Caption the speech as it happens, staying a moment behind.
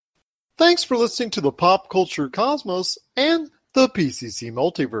Thanks for listening to the Pop Culture Cosmos and the PCC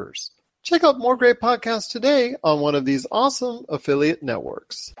Multiverse. Check out more great podcasts today on one of these awesome affiliate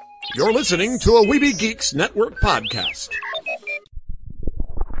networks. You're listening to a Weeby Geeks Network podcast.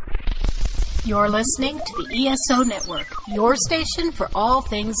 You're listening to the ESO Network, your station for all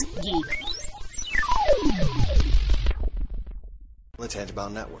things geek. The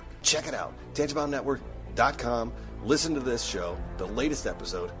Tangibound Network. Check it out. TangiboundNetwork.com. Listen to this show, the latest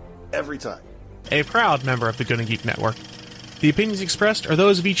episode, every time. A proud member of the Gonna Geek Network. The opinions expressed are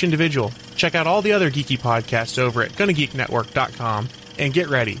those of each individual. Check out all the other geeky podcasts over at GonnaGeekNetwork.com and get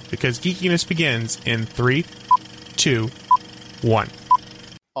ready, because geekiness begins in 3, 2, 1.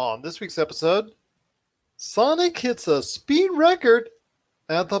 On this week's episode, Sonic hits a speed record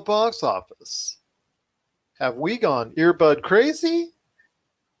at the box office. Have we gone earbud crazy?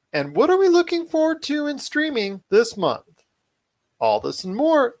 And what are we looking forward to in streaming this month? All this and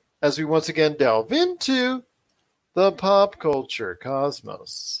more as we once again delve into the Pop Culture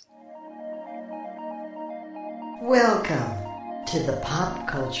Cosmos. Welcome to the Pop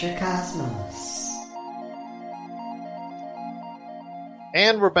Culture Cosmos.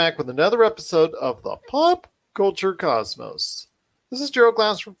 And we're back with another episode of the Pop Culture Cosmos. This is Gerald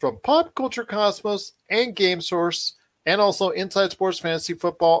Glassford from Pop Culture Cosmos and Game Source, and also Inside Sports Fantasy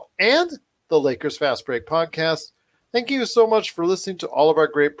Football and the Lakers Fast Break podcast. Thank you so much for listening to all of our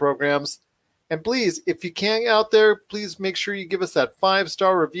great programs. And please, if you can out there, please make sure you give us that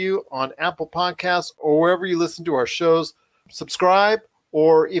 5-star review on Apple Podcasts or wherever you listen to our shows. Subscribe,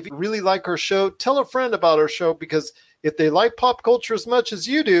 or if you really like our show, tell a friend about our show, because if they like pop culture as much as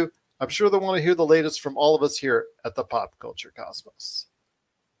you do, I'm sure they'll want to hear the latest from all of us here at the Pop Culture Cosmos.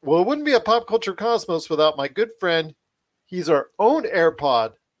 Well, it wouldn't be a Pop Culture Cosmos without my good friend. He's our own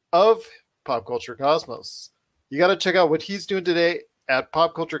AirPod of Pop Culture Cosmos. You got to check out what he's doing today at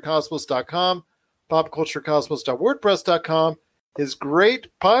popculturecosmos.com, popculturecosmos.wordpress.com, his great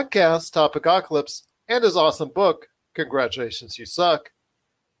podcast, Topicocalypse, and his awesome book, Congratulations, You Suck.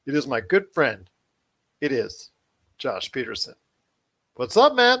 It is my good friend. It is Josh Peterson. What's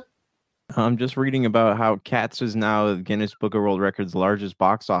up, man? I'm just reading about how Cats is now the Guinness Book of World Records' largest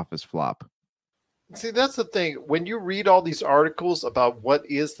box office flop. See, that's the thing. When you read all these articles about what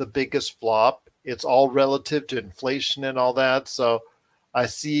is the biggest flop, it's all relative to inflation and all that. So I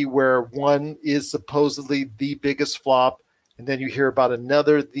see where one is supposedly the biggest flop, and then you hear about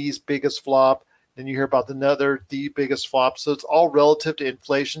another, the biggest flop, then you hear about another, the biggest flop. So it's all relative to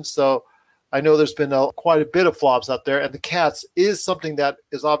inflation. So I know there's been quite a bit of flops out there, and the Cats is something that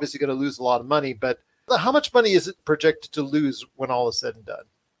is obviously going to lose a lot of money. But how much money is it projected to lose when all is said and done?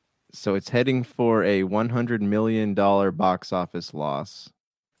 So it's heading for a $100 million box office loss.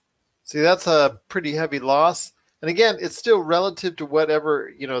 See, that's a pretty heavy loss. And again, it's still relative to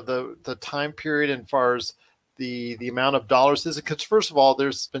whatever, the time period and far as the amount of dollars is. Because first of all,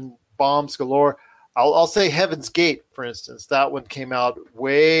 there's been bombs galore. I'll say Heaven's Gate, for instance. That one came out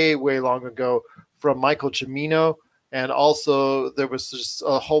way, way long ago from Michael Cimino. And also there was just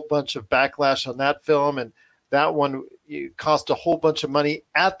a whole bunch of backlash on that film. And that one cost a whole bunch of money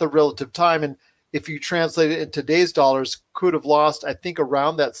at the relative time. And if you translate it in today's dollars, could have lost, I think,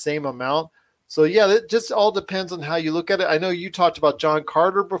 around that same amount. So, yeah, it just all depends on how you look at it. I know you talked about John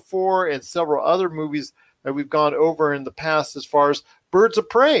Carter before and several other movies that we've gone over in the past, as far as Birds of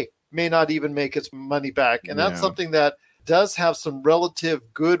Prey may not even make its money back. And that's something that does have some relative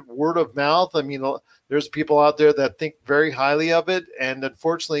good word of mouth. I mean, there's people out there that think very highly of it. And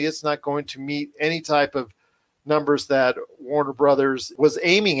unfortunately, it's not going to meet any type of numbers that Warner Brothers was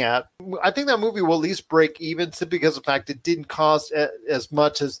aiming at. I think that movie will at least break even, simply because of the fact it didn't cost as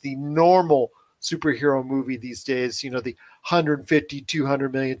much as the normal superhero movie these days, the 150,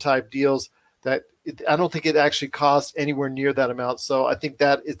 200 million type deals. That I don't think it actually costs anywhere near that amount. So I think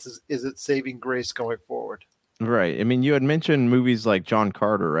that is its saving grace going forward. Right. I mean, you had mentioned movies like John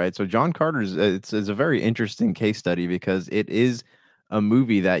Carter, right? So John Carter's it's a very interesting case study, because it is a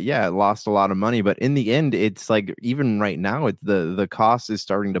movie that, it lost a lot of money, but in the end, it's like, even right now, it's the cost is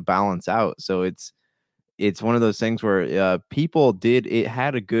starting to balance out. So it's one of those things where it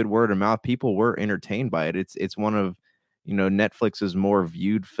had a good word of mouth. People were entertained by it. It's one of, Netflix's more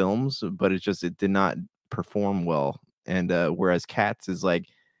viewed films, but it did not perform well. And whereas Cats is like,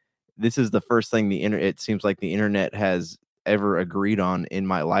 this is the first thing it seems like the internet has ever agreed on in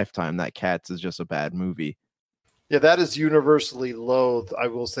my lifetime, that Cats is just a bad movie. Yeah, that is universally loathed, I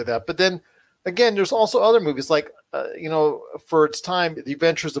will say that. But then, again, there's also other movies like, for its time, The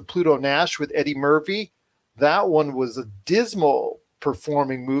Adventures of Pluto Nash with Eddie Murphy. That one was a dismal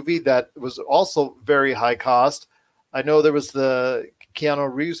performing movie that was also very high cost. I know there was the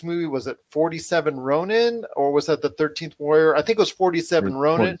Keanu Reeves movie. Was it 47 Ronin or was that the 13th Warrior? I think it was 47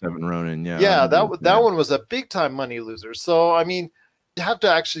 Ronin. 47 Ronin, yeah. Yeah, that one was a big time money loser. So, I mean, you have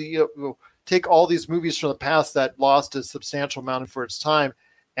to actually take all these movies from the past that lost a substantial amount for its time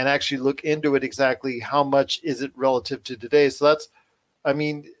and actually look into it exactly how much is it relative to today. So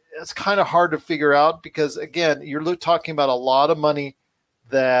that's kind of hard to figure out because, again, you're talking about a lot of money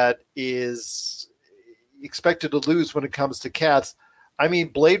that is expected to lose when it comes to Cats. I mean,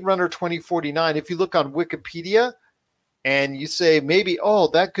 Blade Runner 2049, if you look on Wikipedia and you say maybe,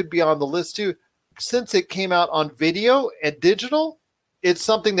 that could be on the list too, since it came out on video and digital, it's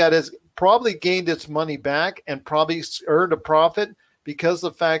something that has probably gained its money back and probably earned a profit because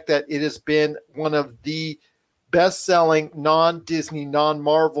of the fact that it has been one of the best-selling non-Disney,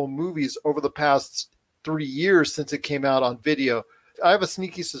 non-Marvel movies over the past 3 years since it came out on video. I have a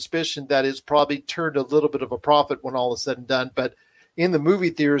sneaky suspicion that it's probably turned a little bit of a profit when all is said and done, but in the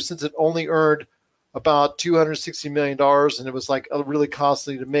movie theaters, since it only earned about $260 million and it was like really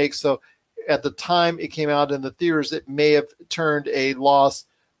costly to make, so at the time it came out in the theaters, it may have turned a loss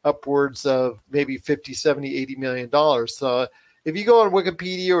upwards of maybe 50, 70, 80 million dollars. So if you go on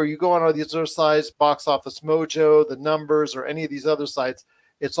Wikipedia or you go on all these other sites, Box Office Mojo, the numbers, or any of these other sites,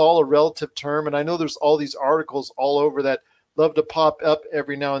 it's all a relative term. And I know there's all these articles all over that love to pop up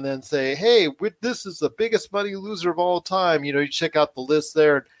every now and then say, hey, this is the biggest money loser of all time. You check out the list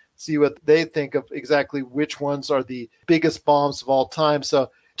there and see what they think of exactly which ones are the biggest bombs of all time.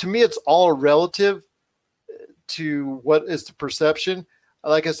 So to me, it's all relative to what is the perception.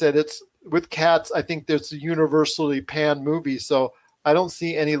 Like I said, it's with Cats, I think there's a universally panned movie. So I don't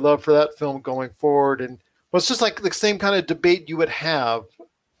see any love for that film going forward. And it's just like the same kind of debate you would have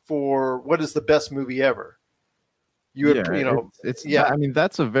for what is the best movie ever. I mean,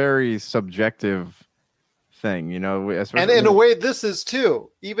 that's a very subjective thing, and in a way this is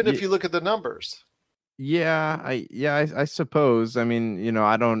too, even if you look at the numbers. I suppose. I mean,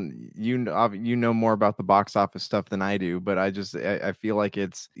 I don't, you know more about the box office stuff than I do, but I feel like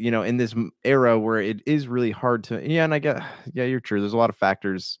it's, in this era where it is really hard to, and I get, you're true. There's a lot of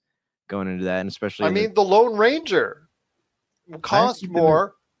factors going into that. And especially, the Lone Ranger cost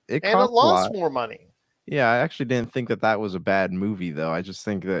more and it lost more money. Yeah. I actually didn't think that was a bad movie though. I just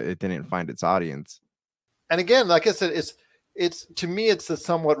think that it didn't find its audience. And again, like I said, it's to me, it's a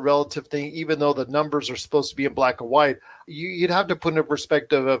somewhat relative thing, even though the numbers are supposed to be in black and white. You'd have to put in a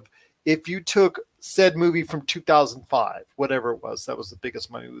perspective of if you took said movie from 2005, whatever it was, that was the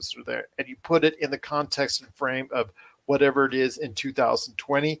biggest money loser there, and you put it in the context and frame of whatever it is in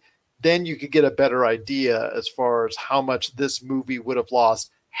 2020, then you could get a better idea as far as how much this movie would have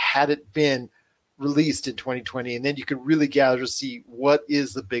lost had it been released in 2020. And then you can really gather to see what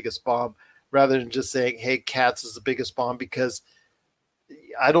is the biggest bomb, rather than just saying, hey, Cats is the biggest bomb, because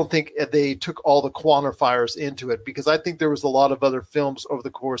I don't think they took all the quantifiers into it, because I think there was a lot of other films over the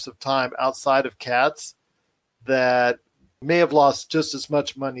course of time outside of Cats that may have lost just as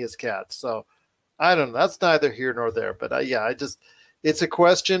much money as Cats. So I don't know. That's neither here nor there. But it's a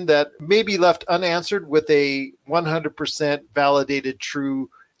question that may be left unanswered with a 100% validated true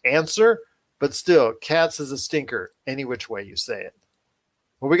answer. But still, Cats is a stinker any which way you say it.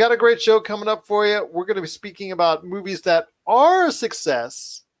 Well, we got a great show coming up for you. We're going to be speaking about movies that are a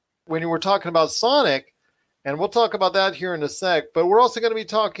success when we're talking about Sonic, and we'll talk about that here in a sec. But we're also going to be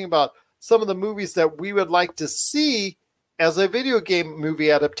talking about some of the movies that we would like to see as a video game movie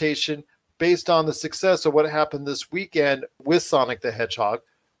adaptation based on the success of what happened this weekend with Sonic the Hedgehog,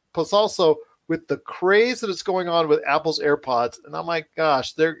 plus also with the craze that is going on with Apple's AirPods. And I'm like,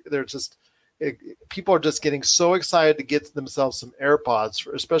 gosh, they're just... people are just getting so excited to get themselves some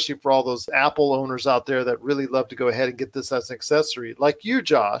AirPods, especially for all those Apple owners out there that really love to go ahead and get this as an accessory. Like you,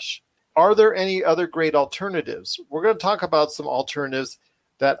 Josh, are there any other great alternatives? We're going to talk about some alternatives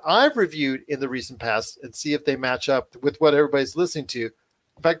that I've reviewed in the recent past and see if they match up with what everybody's listening to.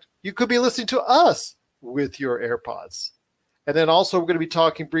 In fact, you could be listening to us with your AirPods. And then also we're going to be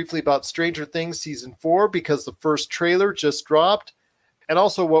talking briefly about Stranger Things Season 4, because the first trailer just dropped. And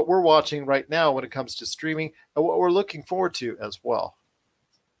also what we're watching right now when it comes to streaming and what we're looking forward to as well.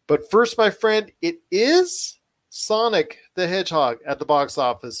 But first, my friend, it is Sonic the Hedgehog at the box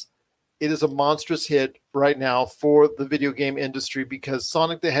office. It is a monstrous hit right now for the video game industry, because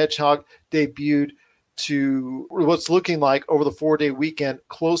Sonic the Hedgehog debuted to what's looking like over the 4-day weekend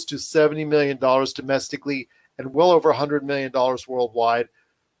close to $70 million domestically and well over $100 million worldwide,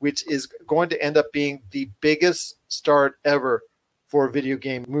 which is going to end up being the biggest start ever for a video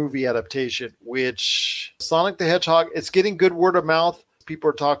game movie adaptation, which Sonic the Hedgehog, it's getting good word of mouth. People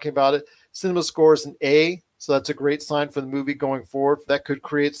are talking about it. Cinema Score is an A, So that's a great sign for the movie going forward. That could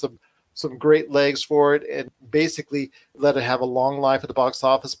create some great legs for it and basically let it have a long life at the box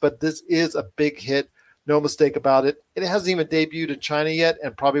office. But this is a big hit. No mistake about it. It hasn't even debuted in China yet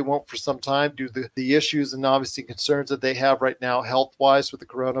and probably won't for some time due to the issues and obviously concerns that they have right now health-wise with the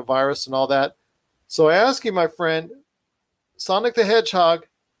coronavirus and all that. So I ask you, my friend, Sonic the Hedgehog,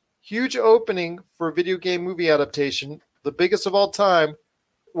 huge opening for a video game movie adaptation, the biggest of all time.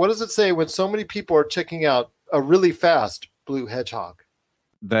 What does it say when so many people are checking out a really fast Blue Hedgehog?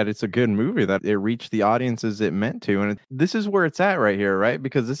 That it's a good movie, that it reached the audiences it meant to. And this is where it's at right here, right?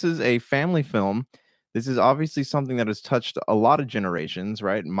 Because this is a family film. This is obviously something that has touched a lot of generations,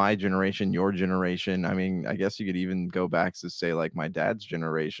 right? My generation, your generation. I mean, I guess you could even go back to say like my dad's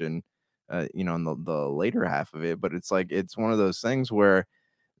generation, in the later half of it. But it's like, it's one of those things where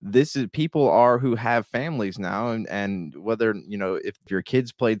this is people are who have families now, and whether if your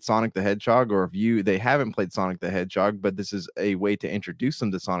kids played Sonic the Hedgehog or if they haven't played Sonic the Hedgehog, but this is a way to introduce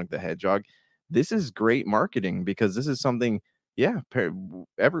them to Sonic the Hedgehog. This is great marketing because this is something,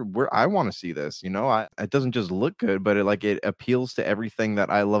 everywhere I want to see this. It doesn't just look good, but it appeals to everything that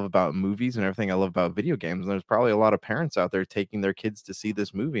I love about movies and everything I love about video games. And there's probably a lot of parents out there taking their kids to see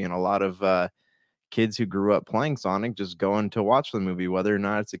this movie, and a lot of kids who grew up playing Sonic just going to watch the movie, whether or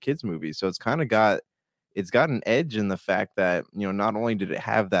not it's a kids movie. So it's got an edge in the fact that, not only did it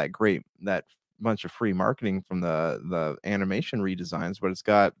have that bunch of free marketing from the animation redesigns, but it's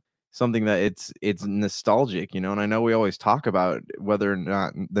got something that it's nostalgic, and I know we always talk about whether or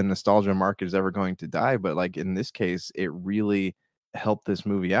not the nostalgia market is ever going to die, but like in this case, it really helped this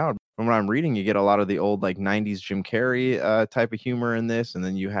movie out. From what I'm reading, you get a lot of the old 90s Jim Carrey type of humor in this, and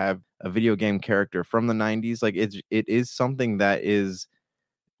then you have a video game character from the 90s. Like it is something that is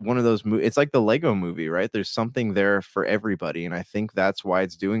one of those it's like the Lego movie, right? There's something there for everybody, and I think that's why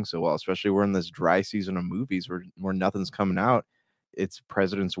it's doing so well, especially we're in this dry season of movies where nothing's coming out. It's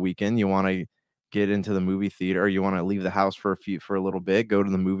President's Weekend. You want to get into the movie theater, you want to leave the house for a little bit, go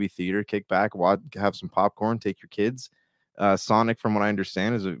to the movie theater, kick back, have some popcorn, take your kids. Sonic, from what I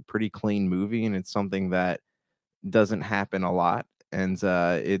understand, is a pretty clean movie, and it's something that doesn't happen a lot. And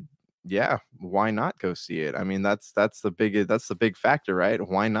why not go see it? I mean, that's the big factor, right?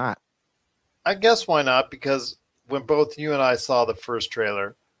 Why not? I guess why not? Because when both you and I saw the first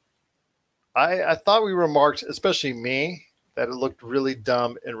trailer, I thought we remarked, especially me, that it looked really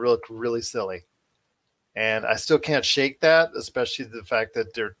dumb and looked really silly. And I still can't shake that, especially the fact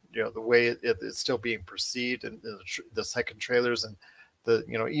that they're, the way it's still being perceived in the second trailers and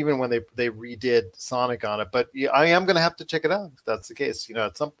even when they redid Sonic on it. But I am going to have to check it out if that's the case,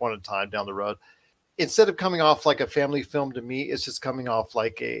 at some point in time down the road. Instead of coming off like a family film, to me, it's just coming off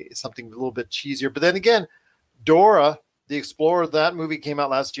like something a little bit cheesier. But then again, Dora the Explorer, that movie came out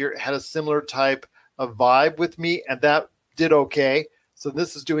last year, had a similar type of vibe with me, and that did okay. So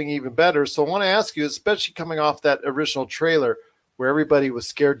this is doing even better. So I want to ask you, especially coming off that original trailer where everybody was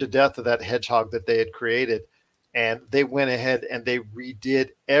scared to death of that hedgehog that they had created, and they went ahead and they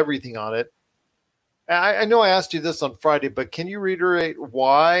redid everything on it. I know I asked you this on Friday, but can you reiterate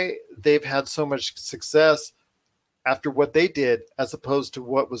why they've had so much success after what they did as opposed to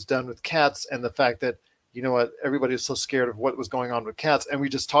what was done with Cats, and the fact that, everybody was so scared of what was going on with Cats. And we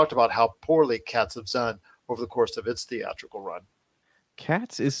just talked about how poorly Cats have done over the course of its theatrical run.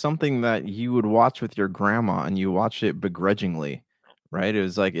 Cats is something that you would watch with your grandma, and you watch it begrudgingly, right? It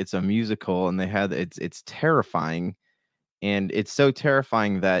was like, it's a musical, and it's terrifying. And it's so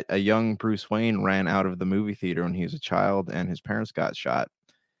terrifying that a young Bruce Wayne ran out of the movie theater when he was a child and his parents got shot.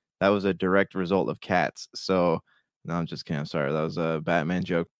 That was a direct result of Cats. So, no, I'm just kidding. I'm sorry. That was a Batman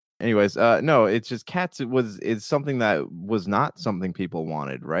joke. Anyways, no, it's just Cats. It's something that was not something people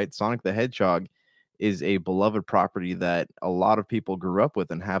wanted, right? Sonic the Hedgehog is a beloved property that a lot of people grew up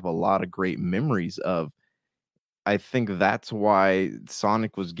with and have a lot of great memories of. I think that's why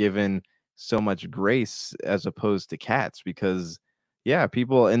Sonic was given so much grace as opposed to Cats, because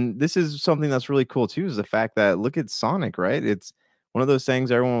people, and this is something that's really cool too, is the fact that, look at Sonic, right? It's one of those things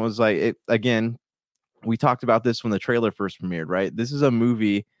everyone was like, again, we talked about this when the trailer first premiered, right? This is a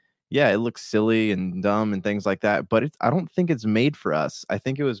movie, it looks silly and dumb and things like that, but I don't think it's made for us. I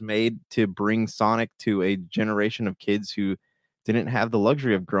think it was made to bring Sonic to a generation of kids who didn't have the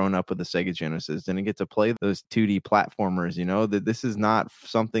luxury of growing up with the Sega Genesis, didn't get to play those 2D platformers, that this is not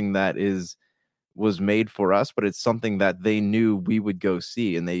something that was made for us, but it's something that they knew we would go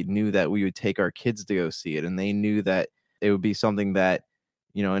see, and they knew that we would take our kids to go see it, and they knew that it would be something that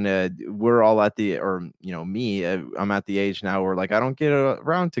you know, and we're all at the, or, you know, me, I'm at the age now where like I don't get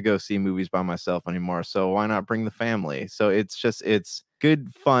around to go see movies by myself anymore. So why not bring the family? So it's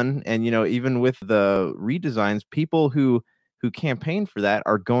good fun. And, you know, even with the redesigns, people who campaign for that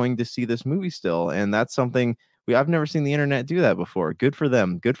are going to see this movie still. And that's something I've never seen the internet do that before. Good for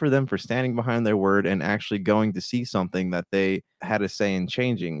them. Good for them for standing behind their word and actually going to see something that they had a say in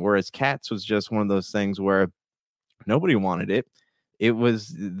changing. Whereas Cats was just one of those things where nobody wanted it. It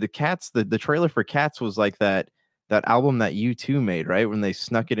was the Cats, the trailer for Cats was like that album that U2 made, right? When they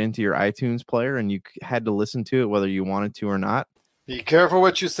snuck it into your iTunes player and you had to listen to it whether you wanted to or not. Be careful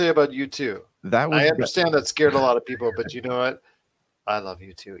what you say about U2. I understand that scared a lot of people, but you know what? I love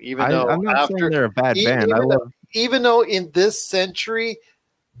U2. Even though I'm not saying they're a bad band. Even though in this century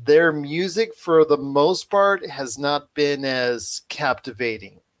their music for the most part has not been as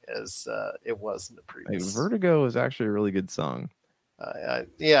captivating as it was in the previous. Vertigo is actually a really good song.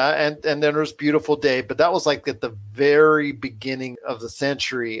 Yeah, and then there's Beautiful Day, but that was like at the very beginning of the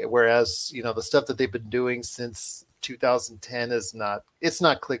century, whereas, you know, the stuff that they've been doing since 2010 it's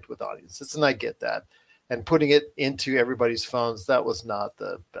not clicked with audiences, and I get that. And putting it into everybody's phones, that was not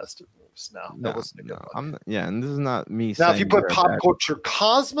the best of moves. That wasn't a good one. And this is not me now, if you put Pop Culture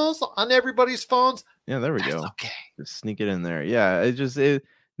Cosmos on everybody's phones, yeah, there we go. Okay. Just sneak it in there. Yeah,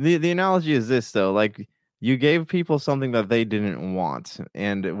 the analogy is this though, like you gave people something that they didn't want,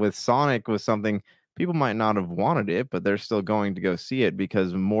 and with Sonic was something people might not have wanted it, but they're still going to go see it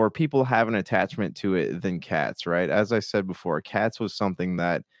because more people have an attachment to it than Cats, right? As I said before, Cats was something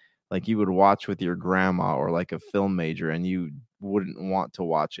that like you would watch with your grandma or like a film major, and you wouldn't want to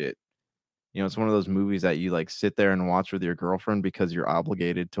watch it. You know, it's one of those movies that you like sit there and watch with your girlfriend because you're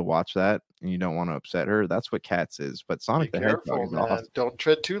obligated to watch that and you don't want to upset her. That's what Cats is. But Sonic the Hedgehog is awesome. Don't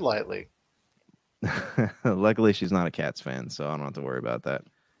tread too lightly. Luckily, she's not a Cats fan, so I don't have to worry about that.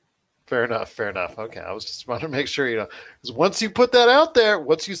 Fair enough. Okay, I was just wanting to make sure, you know, because once you put that out there,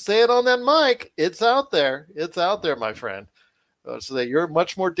 once you say it on that mic, it's out there. It's out there, my friend. So that you're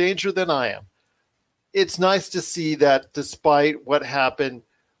much more danger than I am. It's nice to see that despite what happened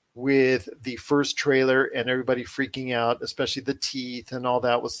with the first trailer and everybody freaking out, especially the teeth and all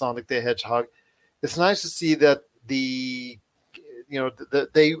that with Sonic the Hedgehog, it's nice to see that they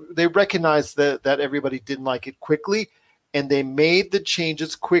recognized that everybody didn't like it quickly, and they made the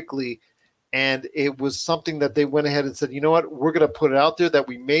changes quickly. And it was something that they went ahead and said, you know what, we're going to put it out there that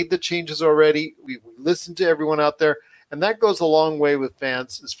we made the changes already. We listened to everyone out there. And that goes a long way with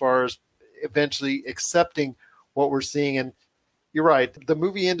fans as far as eventually accepting what we're seeing. And you're right. The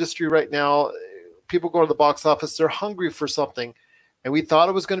movie industry right now, people go to the box office, they're hungry for something. And we thought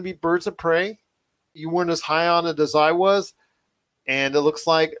it was going to be Birds of Prey. You weren't as high on it as I was. And it looks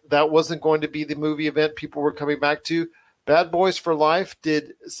like that wasn't going to be the movie event people were coming back to. Bad Boys for Life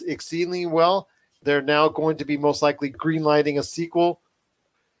did exceedingly well. They're now going to be most likely greenlighting a sequel.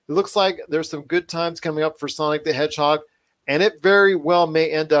 It looks like there's some good times coming up for Sonic the Hedgehog, and it very well may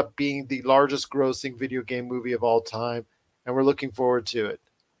end up being the largest grossing video game movie of all time, and we're looking forward to it.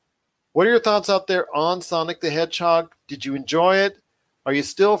 What are your thoughts out there on Sonic the Hedgehog? Did you enjoy it? Are you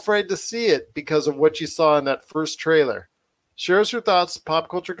still afraid to see it because of what you saw in that first trailer? Share us your thoughts,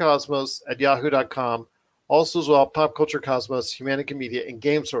 popculturecosmos@yahoo.com. Also as well, Pop Culture Cosmos, Humanica Media, and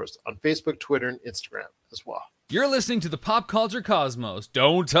Game Source on Facebook, Twitter, and Instagram as well. You're listening to the Pop Culture Cosmos.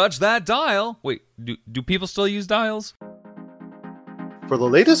 Don't touch that dial. Wait, do people still use dials? For the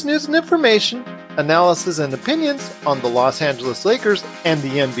latest news and information, analysis and opinions on the Los Angeles Lakers and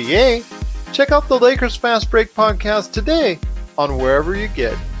the NBA, check out the Lakers Fast Break podcast today on wherever you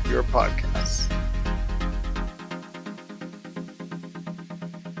get your podcasts.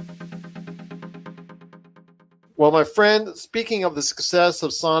 Well, my friend, speaking of the success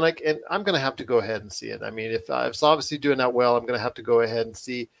of Sonic, and I'm going to have to go ahead and see it. I mean, if it's obviously doing that well, I'm going to have to go ahead and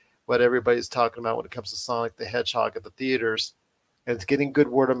see what everybody's talking about when it comes to Sonic the Hedgehog at the theaters. And it's getting good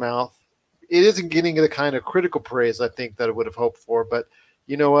word of mouth. It isn't getting the kind of critical praise I think that it would have hoped for. But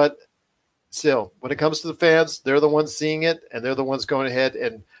you know what? Still, when it comes to the fans, they're the ones seeing it, and they're the ones going ahead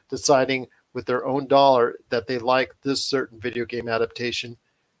and deciding with their own dollar that they like this certain video game adaptation.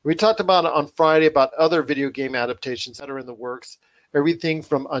 We talked about it on Friday about other video game adaptations that are in the works. Everything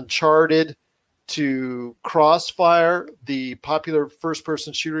from Uncharted to Crossfire, the popular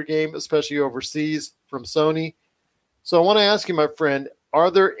first-person shooter game, especially overseas from Sony. So I want to ask you, my friend,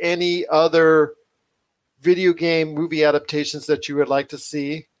 are there any other video game movie adaptations that you would like to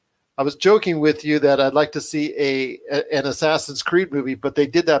see? I was joking with you that I'd like to see an Assassin's Creed movie, but they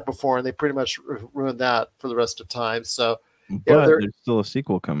did that before, and they pretty much ruined that for the rest of time. So, but there's still a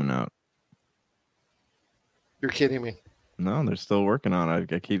sequel coming out. You're kidding me. No, they're still working on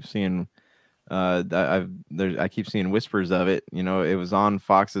it. I keep seeing I keep seeing whispers of it. You know, it was on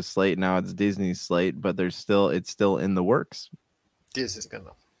Fox's slate, now it's Disney's slate, but it's still in the works. Disney's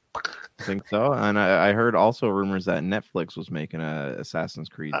gonna. I think so. And I heard also rumors that Netflix was making a Assassin's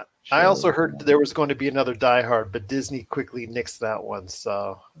Creed I show. also heard there was going to be another Die Hard, but Disney quickly nixed that one.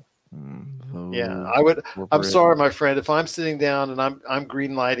 So yeah, I'm sorry, my friend. If I'm sitting down and I'm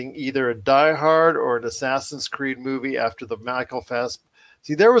green lighting either a Die Hard or an Assassin's Creed movie after the Michael Fassbender.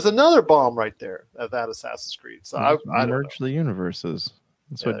 See, there was another bomb right there of that Assassin's Creed. So I merge the universes.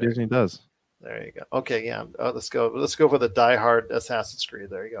 That's what Disney does. There you go. Okay, yeah. Let's go for the Die Hard Assassin's Creed.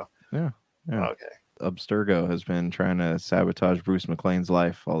 There you go. Yeah. Okay. Abstergo has been trying to sabotage Bruce McLean's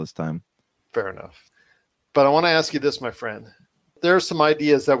life all this time. Fair enough. But I want to ask you this, my friend. There are some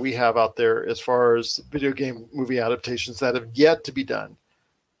ideas that we have out there as far as video game movie adaptations that have yet to be done,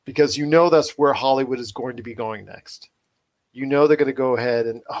 because you know that's where Hollywood is going to be going next. You know they're going to go ahead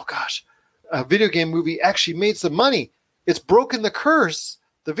and, oh gosh, a video game movie actually made some money. It's broken the curse.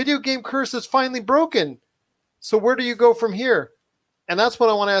 The video game curse is finally broken. So where do you go from here? And that's what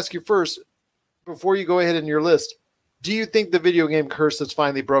I want to ask you first, before you go ahead in your list. Do you think the video game curse is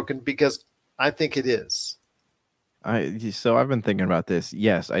finally broken? Because I think it is. So I've been thinking about this.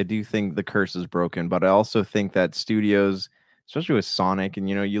 Yes, I do think the curse is broken, but I also think that studios, especially with Sonic, and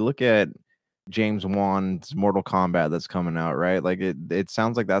you look at James Wan's Mortal Kombat that's coming out, right? Like it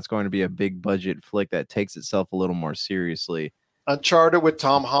sounds like that's going to be a big budget flick that takes itself a little more seriously. Uncharted with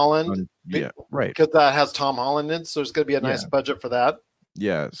Tom Holland. Yeah, right. Because that has Tom Holland in, so there's going to be a nice budget for that.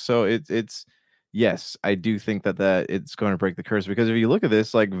 Yeah, so it's yes, I do think that it's going to break the curse, because if you look at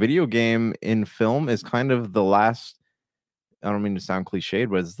this, like, video game in film is kind of the last, I don't mean to sound cliched,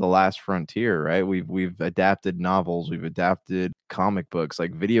 but it's the last frontier, right? We've adapted novels, we've adapted comic books.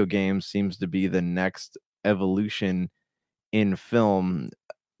 Like, video games seems to be the next evolution in film,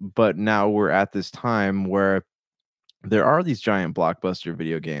 but now we're at this time where there are these giant blockbuster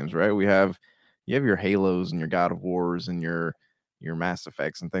video games, right? You have your Halos and your God of Wars and your Mass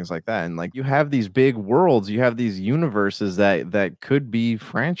Effects and things like that, and like, you have these big worlds, you have these universes that could be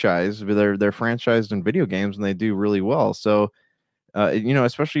franchised, but they're franchised in video games and they do really well. So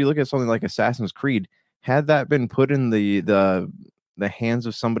especially you look at something like Assassin's Creed. Had that been put in the hands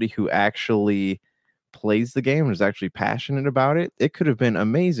of somebody who actually plays the game and is actually passionate about it, it could have been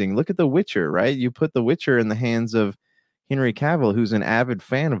amazing. Look at The Witcher, right? You put The Witcher in the hands of Henry Cavill, who's an avid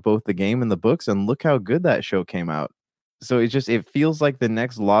fan of both the game and the books, and look how good that show came out. So it feels like the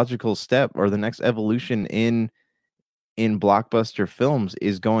next logical step, or the next evolution in blockbuster films,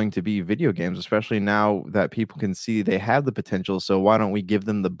 is going to be video games, especially now that people can see they have the potential. So why don't we give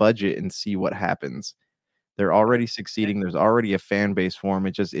them the budget and see what happens? They're already succeeding. There's already a fan base for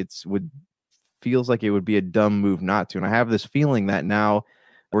them. Feels like it would be a dumb move not to. And I have this feeling that now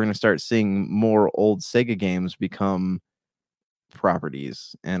we're going to start seeing more old Sega games become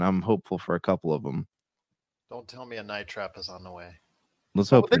properties, and I'm hopeful for a couple of them. Don't tell me a Night Trap is on the way. Let's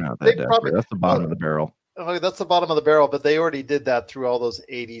hope you're not that desperate. That's the bottom of the barrel. Okay, that's the bottom of the barrel, but they already did that through all those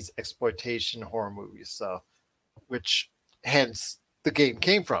 80s exploitation horror movies, so which hence the game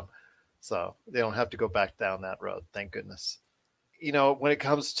came from. So they don't have to go back down that road, thank goodness. When it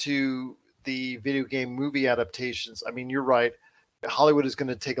comes to the video game movie adaptations, I mean, you're right. Hollywood is going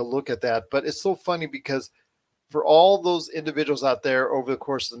to take a look at that, but it's so funny because for all those individuals out there over the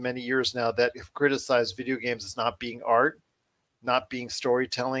course of many years now that have criticized video games as not being art, not being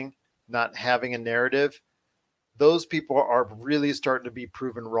storytelling, not having a narrative, those people are really starting to be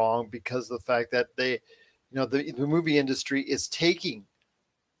proven wrong, because of the fact that the movie industry is taking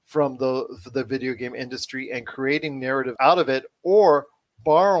from the video game industry and creating narrative out of it, or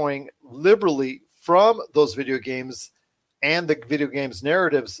borrowing liberally from those video games and the video games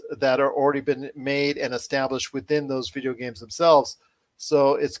narratives that are already been made and established within those video games themselves.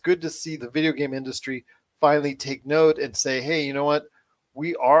 So it's good to see the video game industry finally take note and say, hey, you know what?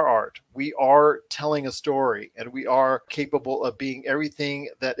 We are art. We are telling a story, and we are capable of being everything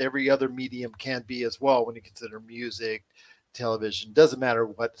that every other medium can be as well. When you consider music, television, doesn't matter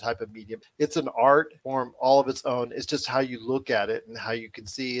what type of medium. It's an art form all of its own. It's just how you look at it and how you can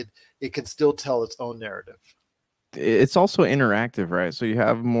see it. It can still tell its own narrative. It's also interactive, right? So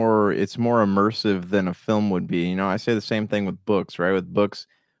it's more immersive than a film would be. I say the same thing with books, right? With books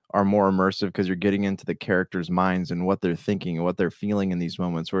are more immersive because you're getting into the characters' minds and what they're thinking and what they're feeling in these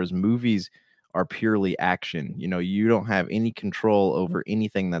moments. Whereas movies are purely action. You don't have any control over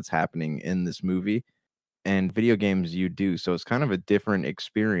anything that's happening in this movie, and video games you do. So it's kind of a different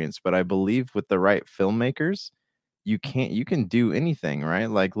experience. But I believe with the right filmmakers, you can do anything, right?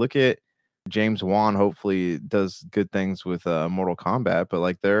 Like, look at James Wan hopefully does good things with Mortal Kombat, but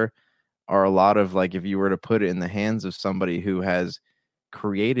like there are a lot of, like, if you were to put it in the hands of somebody who has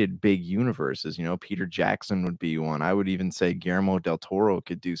created big universes, Peter Jackson would be one. I would even say Guillermo del Toro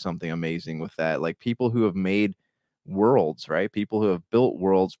could do something amazing with that. Like people who have made worlds, right? People who have built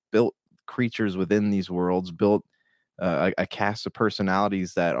worlds, built creatures within these worlds, built a cast of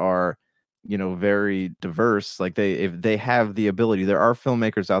personalities that are, very diverse. Like if they have the ability, there are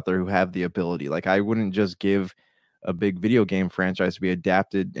filmmakers out there who have the ability. Like I wouldn't just give a big video game franchise to be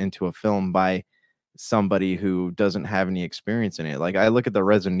adapted into a film by somebody who doesn't have any experience in it. Like I look at the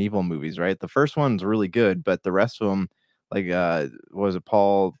Resident Evil movies, right? The first one's really good, but the rest of them, like was it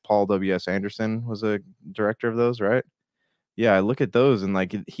Paul W.S. Anderson was a director of those, right? Yeah, I look at those and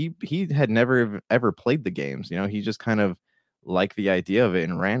like he had never ever played the games. He just kind of liked the idea of it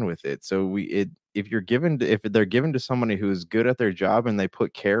and ran with it. So if they're given to somebody who is good at their job and they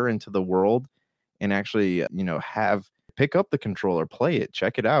put care into the world and actually pick up the controller, play it,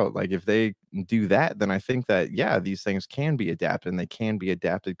 check it out. Like if they do that, then I think that, yeah, these things can be adapted and they can be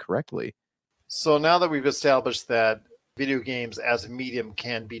adapted correctly. So now that we've established that video games as a medium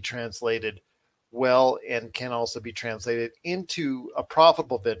can be translated well and can also be translated into a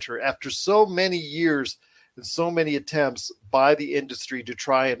profitable venture after so many years and so many attempts by the industry to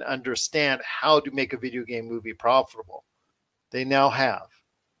try and understand how to make a video game movie profitable, they now have.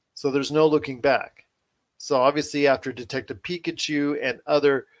 So there's no looking back. So obviously after Detective Pikachu and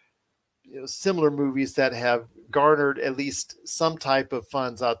other similar movies that have garnered at least some type of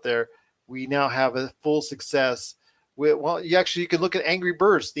funds out there, we now have a full success. Well, you can look at Angry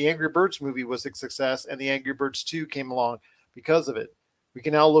Birds. The Angry Birds movie was a success, and the Angry Birds 2 came along because of it. We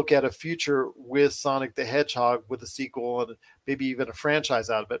can now look at a future with Sonic the Hedgehog with a sequel and maybe even a franchise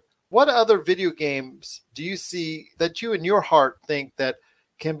out of it. What other video games do you see that you in your heart think that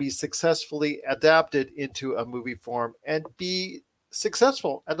can be successfully adapted into a movie form and be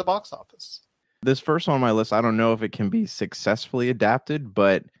successful at the box office? This first one on my list, I don't know if it can be successfully adapted,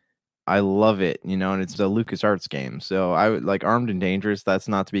 but I love it, and it's a LucasArts game. So I would like Armed and Dangerous. That's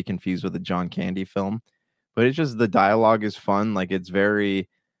not to be confused with a John Candy film, but it's just the dialogue is fun. Like it's very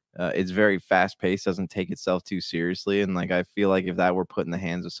fast paced, doesn't take itself too seriously. And like, I feel like if that were put in the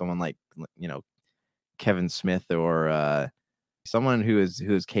hands of someone like, Kevin Smith or someone who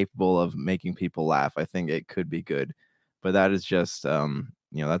is capable of making people laugh, I think it could be good. But that is just,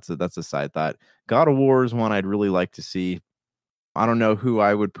 that's a side thought. God of War is one I'd really like to see. I don't know who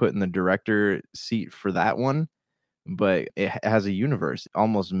I would put in the director seat for that one, but it has a universe,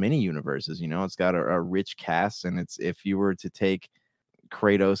 almost many universes. It's got a rich cast, and it's, if you were to take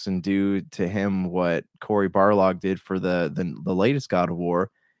Kratos and do to him what Cory Barlog did for the latest God of War,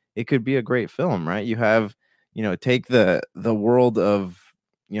 it could be a great film, right? You have, take the world of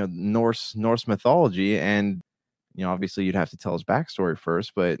Norse mythology, and obviously you'd have to tell his backstory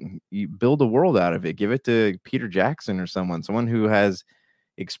first, but you build a world out of it. Give it to Peter Jackson or someone who has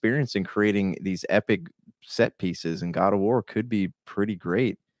experience in creating these epic set pieces, and God of War could be pretty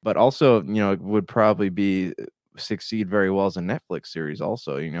great. But also, it would probably succeed very well as a Netflix series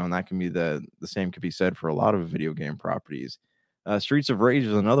also, and that can be the same could be said for a lot of video game properties. Streets of Rage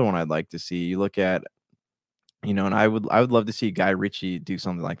is another one I'd like to see. You look at, and I would love to see Guy Ritchie do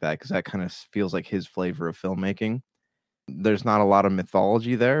something like that, because that kind of feels like his flavor of filmmaking. There's not a lot of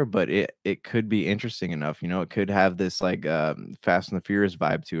mythology there, but it could be interesting enough. It could have this like Fast and the Furious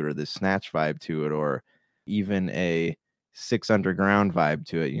vibe to it, or this Snatch vibe to it, or even a Six Underground vibe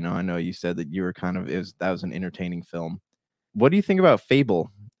to it. I know you said that you were that was an entertaining film. What do you think about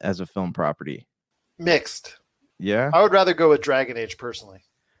Fable as a film property? Mixed. Yeah, I would rather go with Dragon Age personally.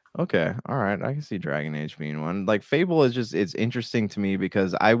 Okay, all right, I can see Dragon Age being one. Like Fable is it's interesting to me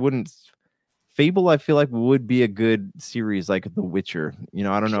because Fable I feel like would be a good series like The Witcher.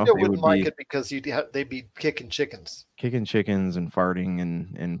 I don't know if they would like it because they'd be kicking chickens and farting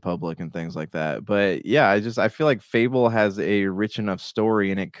in public and things like that. But yeah, I feel like Fable has a rich enough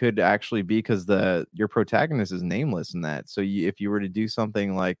story, and it could actually be because your protagonist is nameless in that. So if you were to do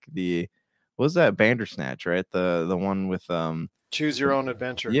something like what was that, Bandersnatch, right? The one with choose your own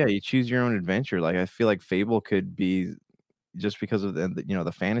adventure. Yeah, you choose your own adventure. Like I feel like Fable could be, just because of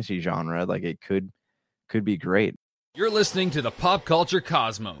the fantasy genre, like it could be great. You're listening to the Pop Culture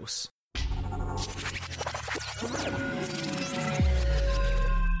Cosmos.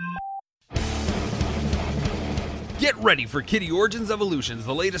 Get ready for Kitty Origins Evolutions,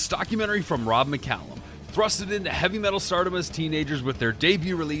 the latest documentary from Rob McCallum. Thrusted into heavy metal stardom as teenagers with their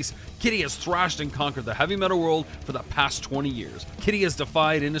debut release, Kittie has thrashed and conquered the heavy metal world for the past 20 years. Kittie has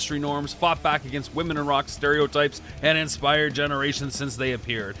defied industry norms, fought back against women in rock stereotypes, and inspired generations since they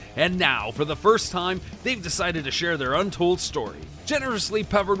appeared. And now, for the first time, they've decided to share their untold story. Generously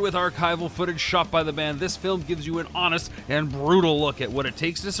peppered with archival footage shot by the band, this film gives you an honest and brutal look at what it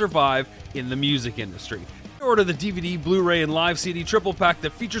takes to survive in the music industry. Order the DVD, Blu-ray, and live CD triple pack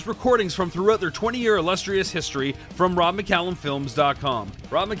that features recordings from throughout their 20-year illustrious history from RobMcCallumFilms.com.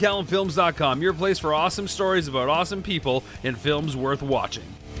 RobMcCallumFilms.com, your place for awesome stories about awesome people and films worth watching.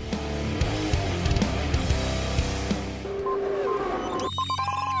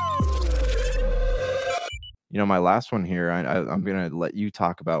 You know, my last one here, I'm going to let you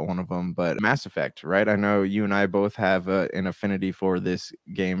talk about one of them, but Mass Effect, right? I know you and I both have an affinity for this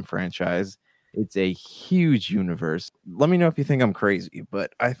game franchise. It's a huge universe. Let me know if you think I'm crazy,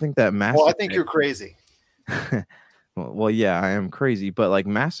 but I think that Mass Effect... I think you're crazy. well, yeah, I am crazy, but like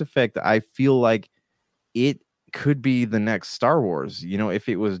Mass Effect, I feel like it could be the next Star Wars, you know, if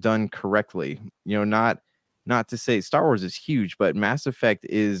it was done correctly. You know, not to say Star Wars is huge, but Mass Effect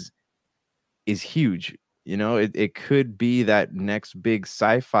is huge. You know, it could be that next big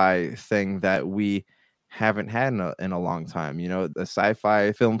sci-fi thing that we haven't had in a long time. You know, the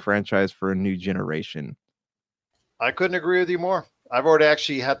sci-fi film franchise for a new generation. I couldn't agree with you more. I've already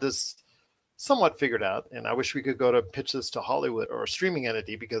actually had this somewhat figured out, and I wish we could go to pitch this to Hollywood or a streaming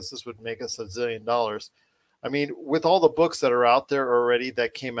entity, because this would make us $1 zillion. I mean, with all the books that are out there already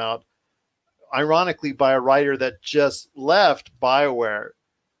that came out, ironically, by a writer that just left BioWare,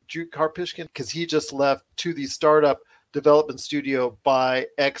 Drew Karpyshkin, because he just left to the startup development studio by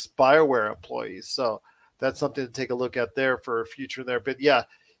ex-BioWare employees. So that's something to take a look at there for a future there. But yeah,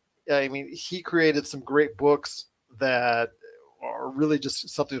 I mean, he created some great books that are really just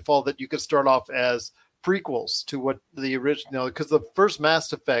something to follow, that you could start off as prequels to what the original, because the first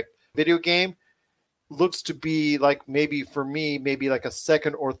Mass Effect video game looks to be like, maybe for me, maybe like a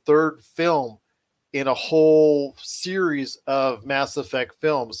second or third film in a whole series of Mass Effect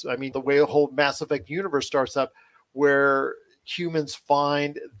films. I mean, the way the whole Mass Effect universe starts up, where humans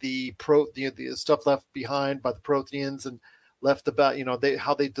find the stuff left behind by the Protheans and left about, you know,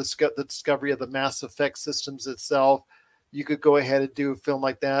 how they discover the discovery of the Mass Effect systems itself. You could go ahead and do a film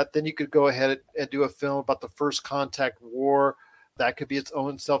like that. Then you could go ahead and do a film about the First Contact War. That could be its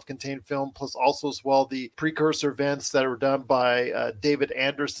own self-contained film, plus also as well the precursor events that were done by David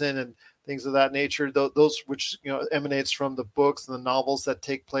Anderson and things of that nature. Those which, you know, emanates from the books and the novels that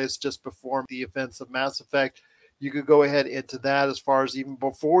take place just before the events of Mass Effect. You could go ahead into that, as far as even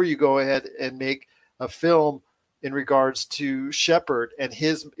before you go ahead and make a film in regards to Shepard and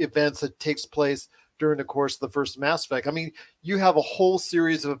his events that takes place during the course of the first Mass Effect. I mean, you have a whole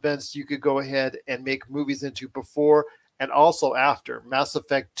series of events you could go ahead and make movies into before and also after. Mass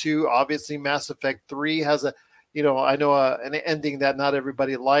Effect 2, obviously Mass Effect 3 has a, you know, I know an ending that not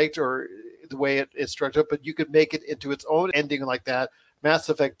everybody liked, or the way it's structured, but you could make it into its own ending like that. Mass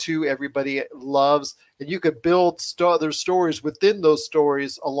Effect 2, everybody loves, and you could build other stories within those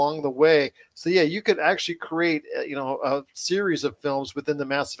stories along the way. So yeah, you could actually create, you know, a series of films within the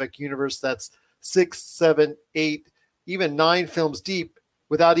Mass Effect universe that's 6, 7, 8, even 9 films deep,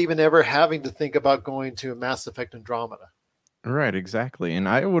 without even ever having to think about going to Mass Effect Andromeda. Right, exactly. And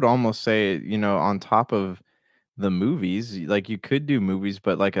I would almost say, you know, on top of the movies, like you could do movies,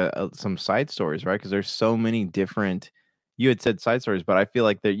 but like some side stories, right? Because there's so many different. You had said side stories, but I feel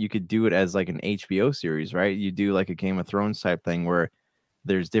like that you could do it as like an HBO series, right? You do like a Game of Thrones type thing where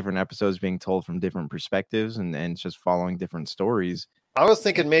there's different episodes being told from different perspectives and it's just following different stories. I was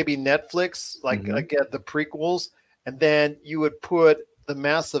thinking maybe Netflix, like again, the prequels, and then you would put the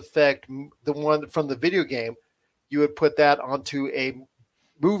Mass Effect, the one from the video game, you would put that onto a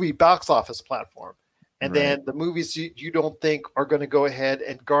movie box office platform. And then the movies you don't think are going to go ahead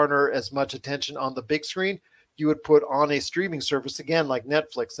and garner as much attention on the big screen, you would put on a streaming service, again, like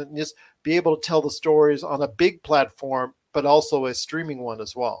Netflix, and just be able to tell the stories on a big platform, but also a streaming one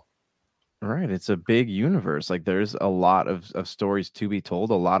as well. Right. It's a big universe. Like there's a lot of stories to be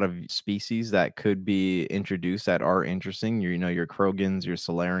told, a lot of species that could be introduced that are interesting. You know, your Krogans, your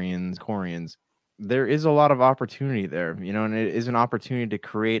Solarians, Quarians. There is a lot of opportunity there, you know, and it is an opportunity to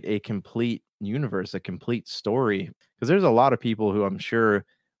create a complete universe, a complete story. Because there's a lot of people who I'm sure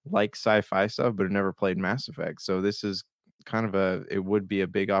like sci-fi stuff, but have never played Mass Effect. So this is kind of it would be a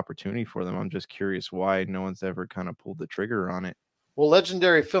big opportunity for them. I'm just curious why no one's ever kind of pulled the trigger on it. Well,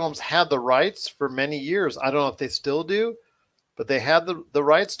 Legendary Films had the rights for many years. I don't know if they still do, but they had the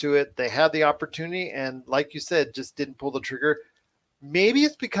rights to it. They had the opportunity, and like you said, just didn't pull the trigger. maybe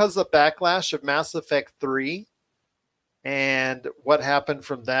it's because of the backlash of Mass Effect 3 and what happened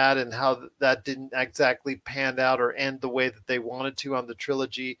from that and how that didn't exactly pan out or end the way that they wanted to on the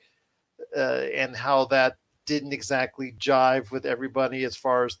trilogy, and how that didn't exactly jive with everybody as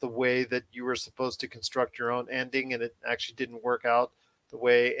far as the way that you were supposed to construct your own ending, and it actually didn't work out the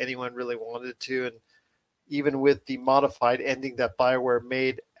way anyone really wanted it to. And even with the modified ending that BioWare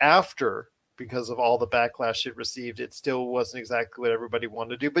made after, because of all the backlash it received, it still wasn't exactly what everybody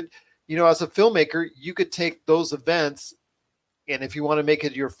wanted to do. But, as a filmmaker, you could take those events, and if you want to make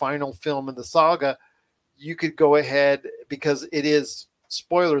it your final film in the saga, you could go ahead, because it is,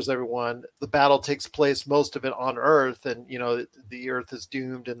 spoilers, everyone, the battle takes place, most of it on Earth, and, the Earth is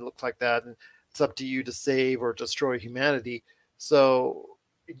doomed and looks like that, and it's up to you to save or destroy humanity. So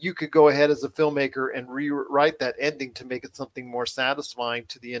you could go ahead as a filmmaker and rewrite that ending to make it something more satisfying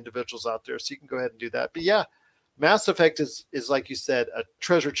to the individuals out there. So you can go ahead and do that. But yeah, Mass Effect is like you said, a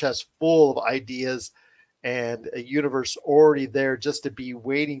treasure chest full of ideas and a universe already there just to be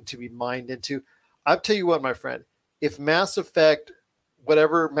waiting to be mined into. I'll tell you what, my friend, if Mass Effect,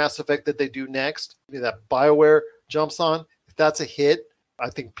 whatever Mass Effect that they do next, that BioWare jumps on, if that's a hit, I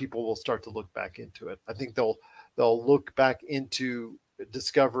think people will start to look back into it. I think they'll look back into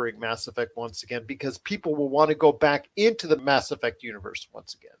discovering Mass Effect once again, because people will want to go back into the Mass Effect universe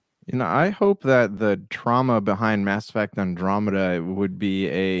once again. I hope that the trauma behind Mass Effect Andromeda would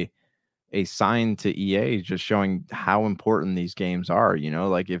be a sign to EA, just showing how important these games are.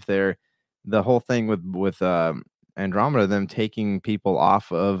 Like if they're, the whole thing with Andromeda, them taking people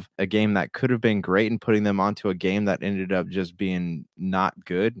off of a game that could have been great and putting them onto a game that ended up just being not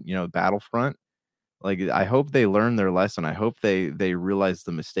good, Battlefront. Like, I hope they learn their lesson. I hope they realize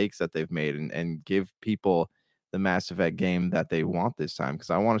the mistakes that they've made and give people the Mass Effect game that they want this time, because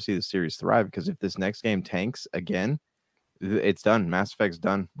I want to see the series thrive. Because if this next game tanks again, it's done. Mass Effect's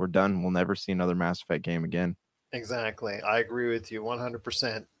done. We're done. We'll never see another Mass Effect game again. Exactly. I agree with you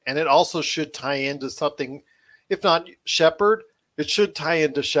 100%. And it also should tie into something, if not Shepard, it should tie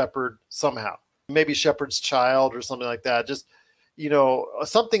into Shepard somehow. Maybe Shepard's child or something like that. Just,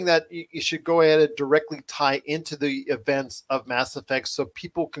 something that you should go ahead and directly tie into the events of Mass Effect, so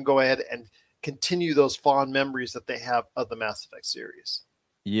people can go ahead and continue those fond memories that they have of the Mass Effect series.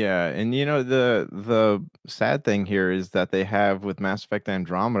 Yeah, and the sad thing here is that they have, with Mass Effect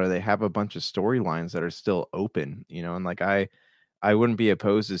Andromeda, they have a bunch of storylines that are still open, and like I wouldn't be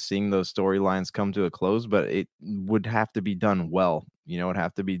opposed to seeing those storylines come to a close, but it would have to be done well. It'd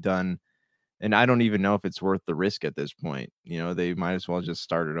have to be done. And I don't even know if it's worth the risk at this point. They might as well just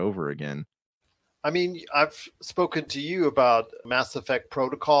start it over again. I mean, I've spoken to you about Mass Effect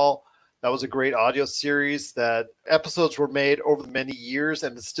Protocol. That was a great audio series that episodes were made over many years,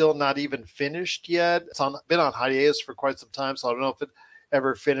 and it's still not even finished yet. It's been on hiatus for quite some time, so I don't know if it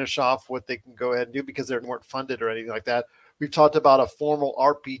ever finish off what they can go ahead and do, because they weren't funded or anything like that. We've talked about a formal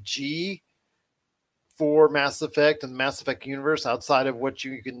RPG for Mass Effect and the Mass Effect universe, outside of what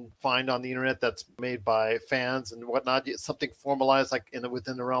you can find on the internet that's made by fans and whatnot. Something formalized, like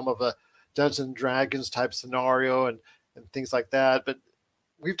within the realm of a Dungeons and Dragons type scenario and things like that. But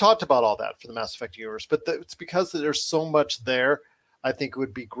we've talked about all that for the Mass Effect universe. But it's because there's so much there. I think it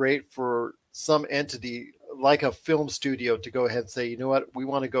would be great for some entity like a film studio to go ahead and say, you know what, we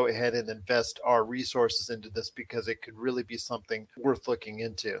want to go ahead and invest our resources into this, because it could really be something worth looking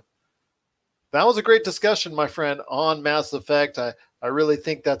into. That was a great discussion, my friend, on Mass Effect. I really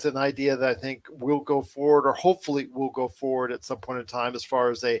think that's an idea that I think will go forward, or hopefully will go forward at some point in time, as far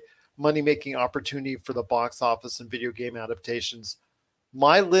as a money-making opportunity for the box office and video game adaptations.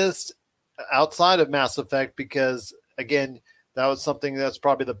 My list outside of Mass Effect, because, again, that was something that's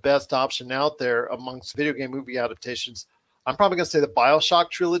probably the best option out there amongst video game movie adaptations. I'm probably going to say the BioShock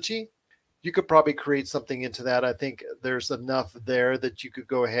trilogy. You could probably create something into that. I think there's enough there that you could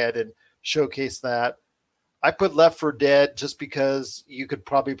go ahead and showcase that. I put Left 4 Dead just because you could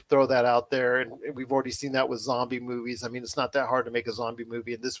probably throw that out there, and we've already seen that with zombie movies. I mean, it's not that hard to make a zombie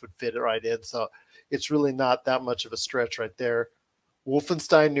movie, and this would fit right in, so it's really not that much of a stretch right there.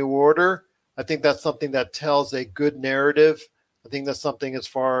 Wolfenstein New Order, I think that's something that tells a good narrative. I think that's something, as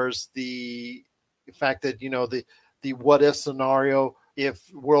far as the fact that, the what if scenario,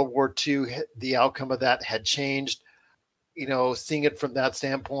 if World War II, the outcome of that had changed, seeing it from that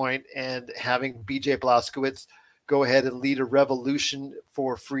standpoint, and having BJ Blazkowicz go ahead and lead a revolution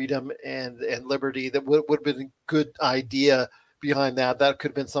for freedom and liberty, that would have been a good idea behind that. That could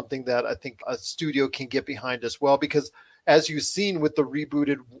have been something that I think a studio can get behind as well, because as you've seen with the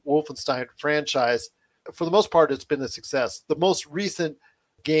rebooted Wolfenstein franchise, for the most part, it's been a success. The most recent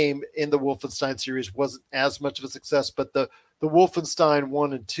game in the Wolfenstein series wasn't as much of a success, but the Wolfenstein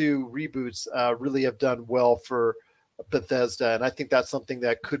 1 and 2 reboots really have done well for Bethesda, and I think that's something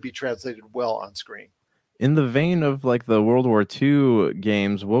that could be translated well on screen. In the vein of like the World War II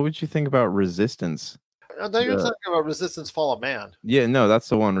games, what would you think about Resistance? Now you're talking about Resistance Fall of Man. Yeah, no, that's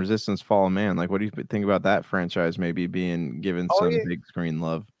the one, Resistance Fall of Man. Like, what do you think about that franchise maybe being given some big screen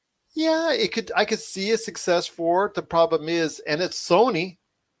love? Yeah, I could see a success for it. The problem is, and it's Sony.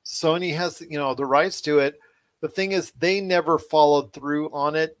 Sony has, the rights to it. The thing is, they never followed through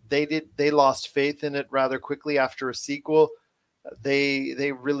on it. They lost faith in it rather quickly after a sequel.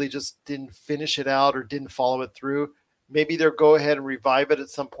 They really just didn't finish it out or didn't follow it through. Maybe they'll go ahead and revive it at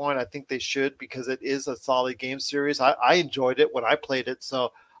some point. I think they should, because it is a solid game series. I enjoyed it when I played it.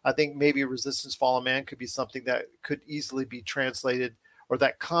 So I think maybe Resistance Fall of Man could be something that could easily be translated, or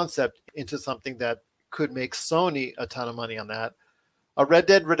that concept, into something that could make Sony a ton of money on that. A Red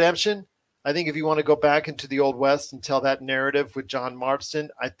Dead Redemption, I think if you want to go back into the Old West and tell that narrative with John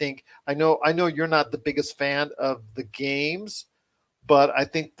Marston, I know you're not the biggest fan of the games, but I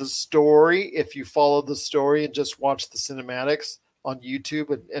think the story, if you follow the story and just watch the cinematics on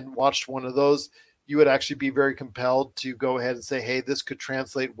YouTube and watched one of those, you would actually be very compelled to go ahead and say, hey, this could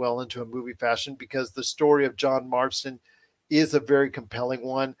translate well into a movie fashion, because the story of John Marston is a very compelling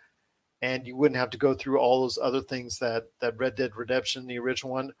one, and you wouldn't have to go through all those other things that Red Dead Redemption, the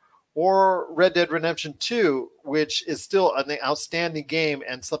original one, or Red Dead Redemption 2, which is still an outstanding game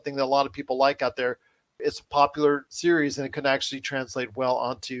and something that a lot of people like out there. It's a popular series, and it could actually translate well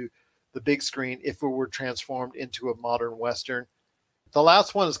onto the big screen if it were transformed into a modern Western. The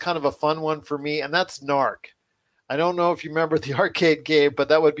last one is kind of a fun one for me, and that's Narc. I don't know if you remember the arcade game, but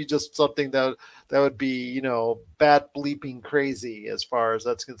that would be just something that would be, bat bleeping crazy as far as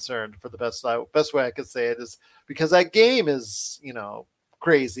that's concerned. For the best way I could say it is because that game is,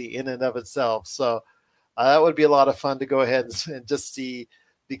 crazy in and of itself. So that would be a lot of fun to go ahead and just see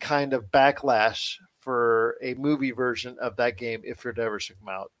the kind of backlash for a movie version of that game if it ever should come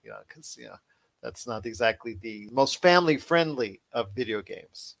out. Because that's not exactly the most family friendly of video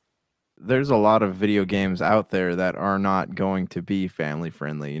games. There's a lot of video games out there that are not going to be family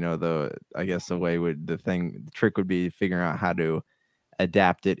friendly. I guess the trick would be figuring out how to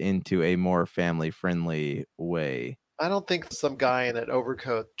adapt it into a more family friendly way. I don't think some guy in an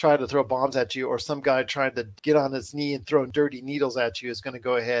overcoat trying to throw bombs at you, or some guy trying to get on his knee and throw dirty needles at you, is going to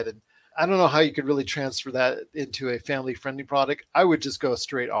go ahead. And I don't know how you could really transfer that into a family friendly product. I would just go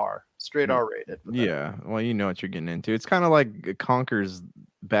straight R rated. Yeah. Well, you know what you're getting into. It's kind of like Conker's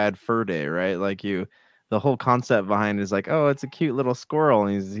Bad Fur Day, right? Like the whole concept behind it is like, oh, it's a cute little squirrel,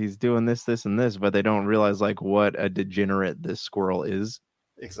 and he's doing this, and this, but they don't realize like what a degenerate this squirrel is.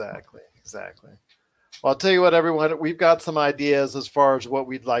 Exactly. Well, I'll tell you what, everyone, we've got some ideas as far as what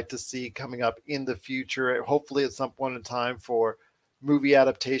we'd like to see coming up in the future, hopefully at some point in time, for movie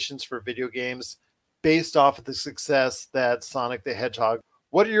adaptations for video games based off of the success that Sonic the Hedgehog.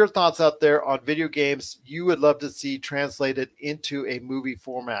 What are your thoughts out there on video games you would love to see translated into a movie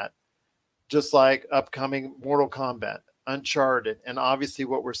format, just like upcoming Mortal Kombat, Uncharted, and obviously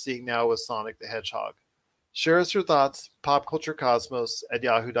what we're seeing now with Sonic the Hedgehog? Share us your thoughts,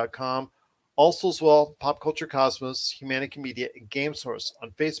 popculturecosmos@yahoo.com. Also as well, Pop Culture Cosmos, Humanity Media, and Game Source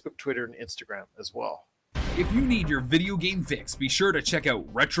on Facebook, Twitter, and Instagram as well. If you need your video game fix, be sure to check out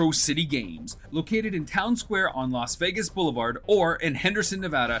Retro City Games. Located in Town Square on Las Vegas Boulevard or in Henderson,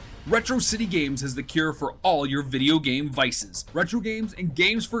 Nevada, Retro City Games has the cure for all your video game vices. Retro games and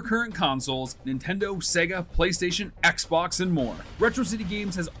games for current consoles, Nintendo, Sega, PlayStation, Xbox, and more. Retro City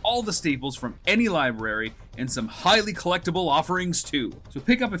Games has all the staples from any library and some highly collectible offerings too. So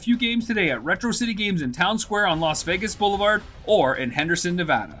pick up a few games today at Retro City Games in Town Square on Las Vegas Boulevard or in Henderson,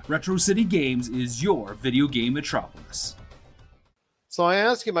 Nevada. Retro City Games is your video game metropolis. So I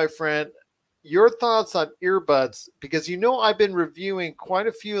ask you, my friend, your thoughts on earbuds, because I've been reviewing quite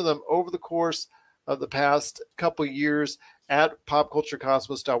a few of them over the course of the past couple years at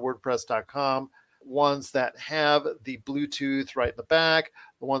popculturecosmos.wordpress.com. Ones that have the Bluetooth right in the back,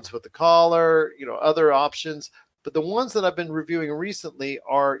 the ones with the collar, other options. But the ones that I've been reviewing recently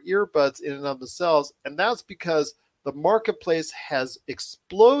are earbuds in and of themselves. And that's because the marketplace has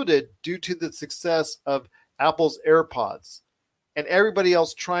exploded due to the success of Apple's AirPods and everybody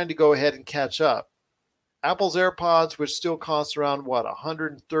else trying to go ahead and catch up. Apple's AirPods, which still cost around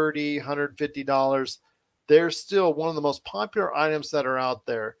 $130, $150, they're still one of the most popular items that are out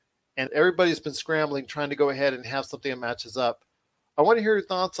there. And everybody's been scrambling, trying to go ahead and have something that matches up. I want to hear your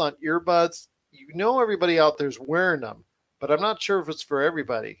thoughts on earbuds. Everybody out there is wearing them, but I'm not sure if it's for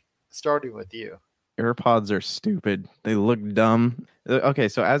everybody, starting with you. AirPods are stupid. They look dumb. Okay,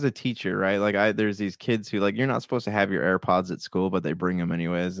 so as a teacher, right? Like there's these kids who like you're not supposed to have your AirPods at school, but they bring them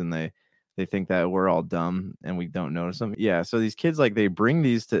anyways, and they think that we're all dumb and we don't notice them. Yeah, so these kids like they bring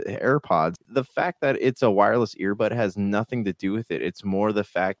these to AirPods. The fact that it's a wireless earbud has nothing to do with it. It's more the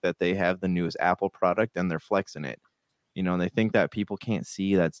fact that they have the newest Apple product and they're flexing it. And they think that people can't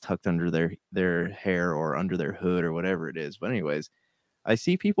see that's tucked under their hair or under their hood or whatever it is. But anyways, I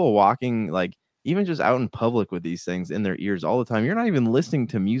see people walking like even just out in public with these things in their ears all the time. You're not even listening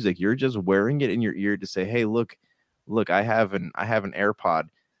to music. You're just wearing it in your ear to say, "Hey, look, I have an AirPod."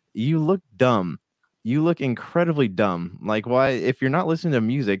 You look dumb. You look incredibly dumb. Like, why? If you're not listening to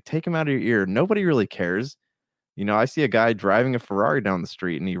music, take them out of your ear. Nobody really cares. I see a guy driving a Ferrari down the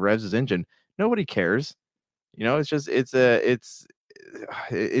street and he revs his engine. Nobody cares. It's just it's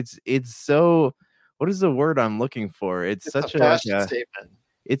so. What is the word I'm looking for? It's such a fashion statement.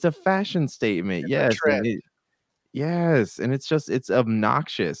 It's a fashion statement. Yes. Yes. And it's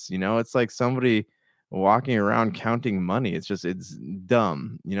obnoxious. It's like somebody walking around counting money. It's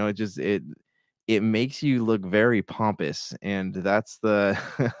dumb. It makes you look very pompous. And that's the,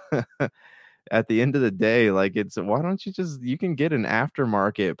 at the end of the day, like why don't you can get an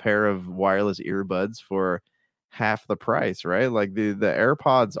aftermarket pair of wireless earbuds for half the price, right? Like the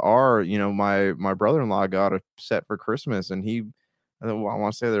AirPods are, my brother-in-law got a set for Christmas and I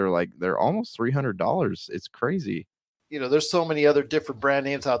want to say they're almost $300. It's crazy. There's so many other different brand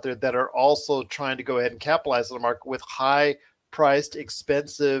names out there that are also trying to go ahead and capitalize on the market with high priced,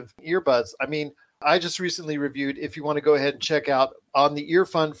 expensive earbuds. I mean, I just recently reviewed, if you want to go ahead and check out on the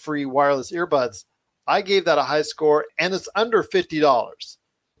earphone free wireless earbuds, I gave that a high score and it's under $50.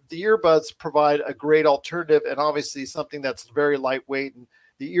 The earbuds provide a great alternative and obviously something that's very lightweight. And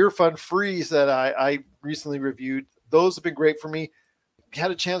the earphone frees that I recently reviewed, those have been great for me.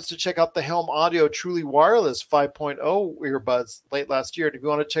 Had a chance to check out the Helm Audio Truly Wireless 5.0 earbuds late last year. And if you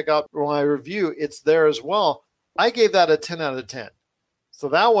want to check out my review, it's there as well. I gave that a 10 out of 10. So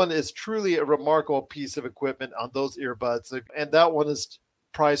that one is truly a remarkable piece of equipment on those earbuds. And that one is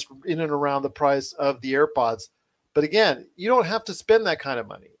priced in and around the price of the AirPods. But again, you don't have to spend that kind of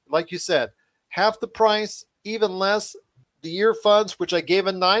money. Like you said, half the price, even less. The earphones, which I gave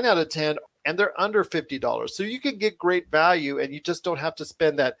a 9 out of 10, and they're under $50. So you can get great value and you just don't have to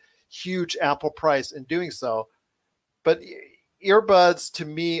spend that huge Apple price in doing so. But earbuds to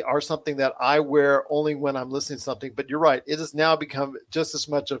me are something that I wear only when I'm listening to something. But you're right. It has now become just as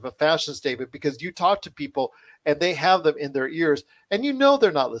much of a fashion statement because you talk to people and they have them in their ears and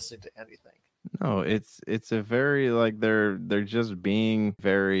they're not listening to anything. No, it's a very like they're just being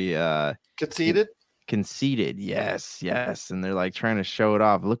very conceited. Yes. And they're like trying to show it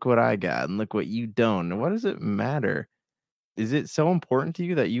off. Look what I got and look what you don't. And what does it matter? Is it so important to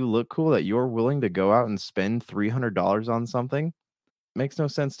you that you look cool that you're willing to go out and spend $300 on something? Makes no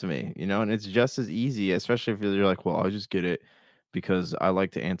sense to me, and it's just as easy, especially if you're like, well, I'll just get it because I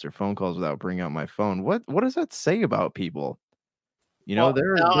like to answer phone calls without bringing out my phone. What does that say about people? I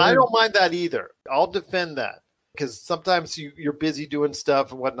don't mind that either. I'll defend that. Because sometimes you're busy doing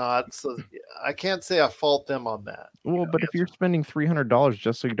stuff and whatnot. So I can't say I fault them on that. Well, but if you're spending $300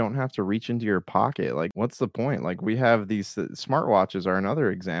 just so you don't have to reach into your pocket, like what's the point? Like we have these smartwatches are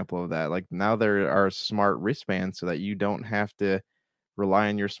another example of that. Like now there are smart wristbands so that you don't have to rely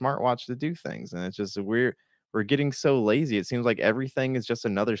on your smartwatch to do things. And it's just we're getting so lazy. It seems like everything is just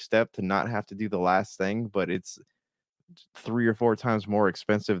another step to not have to do the last thing, but it's 3 or 4 times more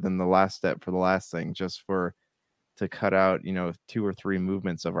expensive than the last step for the last thing just to cut out, 2 or 3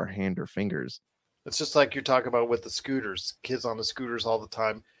 movements of our hand or fingers. It's just like you're talking about with the scooters. Kids on the scooters all the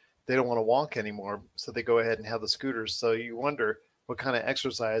time, they don't want to walk anymore, so they go ahead and have the scooters. So you wonder what kind of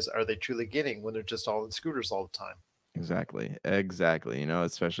exercise are they truly getting when they're just all in scooters all the time. Exactly.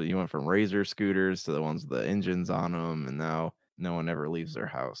 Especially you went from Razor scooters to the ones with the engines on them, and now no one ever leaves their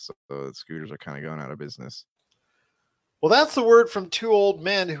house. So the scooters are kind of going out of business. Well, that's the word from 2 old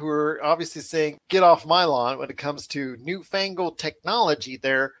men who are obviously saying, get off my lawn when it comes to newfangled technology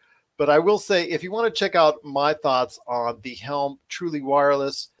there. But I will say, if you want to check out my thoughts on the Helm Truly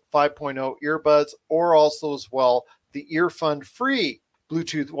Wireless 5.0 earbuds, or also as well the earphone free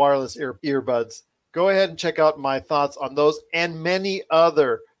Bluetooth wireless earbuds, go ahead and check out my thoughts on those and many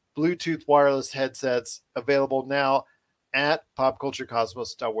other Bluetooth wireless headsets available now at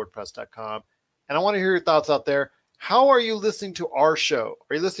popculturecosmos.wordpress.com. And I want to hear your thoughts out there. How are you listening to our show?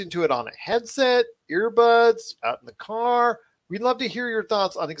 Are you listening to it on a headset, earbuds, out in the car? We'd love to hear your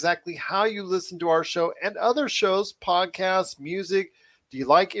thoughts on exactly how you listen to our show and other shows, podcasts, music. Do you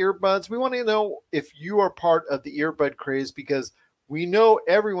like earbuds? We want to know if you are part of the earbud craze because we know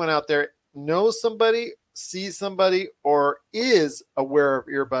everyone out there knows somebody, sees somebody, or is aware of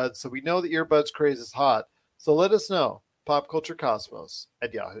earbuds, so we know the earbuds craze is hot. So let us know.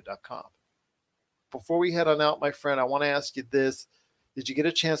 popculturecosmos@yahoo.com. Before we head on out, my friend, I want to ask you this. Did you get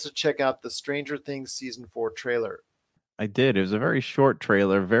a chance to check out the Stranger Things Season 4 trailer? I did. It was a very short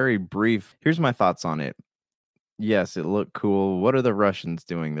trailer, very brief. Here's my thoughts on it. Yes, it looked cool. What are the Russians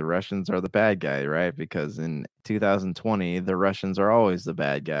doing? The Russians are the bad guy, right? Because in 2020, the Russians are always the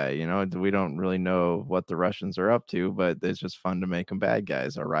bad guy. You know, we don't really know what the Russians are up to, but it's just fun to make them bad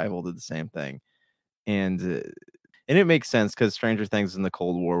guys. Our rival did the same thing. And it makes sense because Stranger Things in the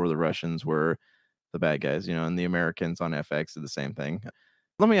Cold War where the Russians were the bad guys, you know, and the Americans on FX did the same thing.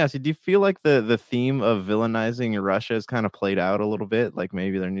 Let me ask you, do you feel like the theme of villainizing Russia is kind of played out a little bit? Like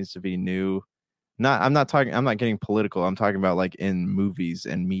maybe there needs to be new I'm not getting political. I'm talking about like in movies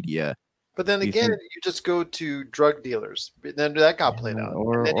and media. But then again, you just go to drug dealers. Then that got played out.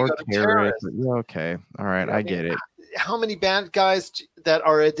 Or terrorists. Yeah, okay. All right. I get it. How many bad guys that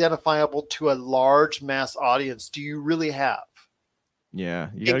are identifiable to a large mass audience do you really have?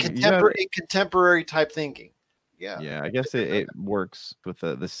 Yeah. In contemporary type thinking. Yeah. Yeah. I guess it works with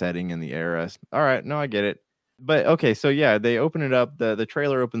the setting and the era. All right. No, I get it. But okay, so yeah, they open it up. The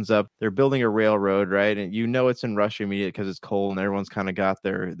trailer opens up. They're building a railroad, right? And you know it's in Russia immediately because it's cold and everyone's kind of got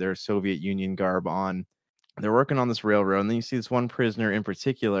their Soviet Union garb on. They're working on this railroad, and then you see this one prisoner in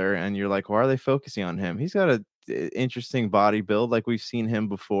particular, and you're like, why are they focusing on him? He's got a interesting body build, like we've seen him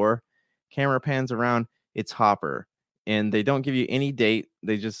before. Camera pans around. It's Hopper, and they don't give you any date.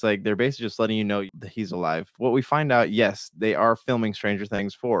 They're basically just letting you know that he's alive. What we find out, yes, they are filming Stranger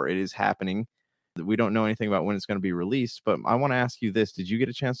Things 4. It is happening. We don't know anything about when it's going to be released, but I want to ask you this. Did you get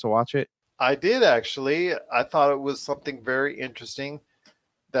a chance to watch it? I did, actually. I thought it was something very interesting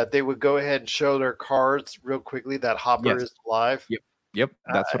that they would go ahead and show their cards real quickly that Hopper is alive. Yep.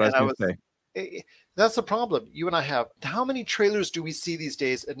 That's what I was going to say. That's the problem you and I have. How many trailers do we see these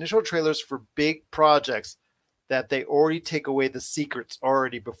days, initial trailers for big projects, that they already take away the secrets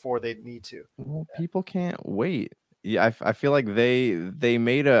already before they need to? Well, people can't wait. Yeah, I feel like they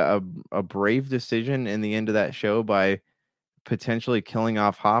made a brave decision in the end of that show by potentially killing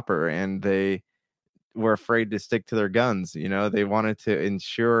off Hopper, and they were afraid to stick to their guns. You know, they wanted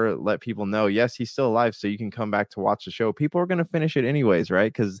to let people know, yes, he's still alive, so you can come back to watch the show. People are going to finish it anyways,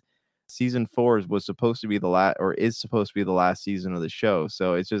 right? Because season 4 was supposed to be the last, or is supposed to be the last season of the show.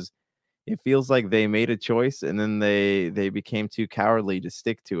 So it feels like they made a choice and then they became too cowardly to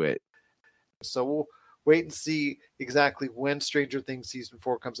stick to it. So we'll wait and see exactly when Stranger Things Season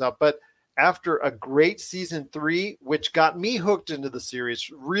 4 comes out. But after a great Season 3, which got me hooked into the series,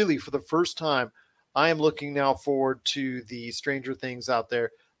 really for the first time, I am looking now forward to the Stranger Things out there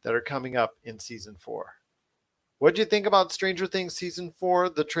that are coming up in Season 4. What do you think about Stranger Things Season 4,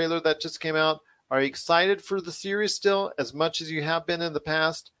 the trailer that just came out? Are you excited for the series still as much as you have been in the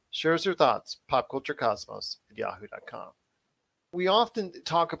past? Share us your thoughts. popculturecosmos@yahoo.com. We often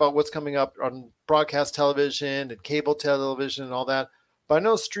talk about what's coming up on broadcast television and cable television and all that, but I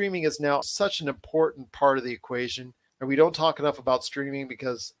know streaming is now such an important part of the equation, and we don't talk enough about streaming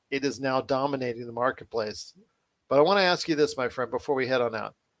because it is now dominating the marketplace. But I want to ask you this, my friend, before we head on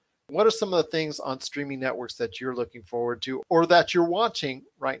out. What are some of the things on streaming networks that you're looking forward to or that you're watching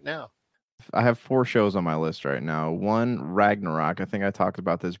right now? I have 4 shows on my list right now. One, Ragnarok. I think I talked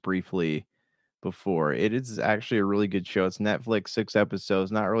about this briefly before. It is actually a really good show. It's Netflix, 6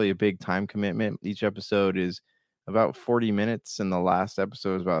 episodes, not really a big time commitment. Each episode is about 40 minutes and the last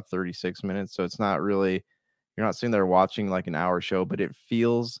episode is about 36 minutes. So it's not really, you're not sitting there watching like an hour show, but it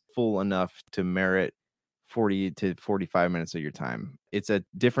feels full enough to merit 40 to 45 minutes of your time. It's a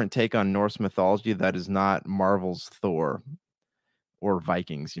different take on Norse mythology that is not Marvel's Thor or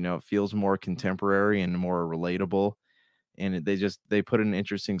Vikings. You know, it feels more contemporary and more relatable. And they put an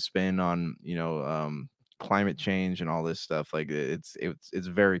interesting spin on, climate change and all this stuff. Like it's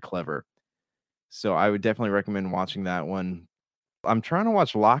very clever. So I would definitely recommend watching that one. I'm trying to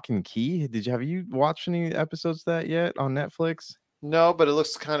watch Lock and Key. Have you watched any episodes of that yet on Netflix? No, but it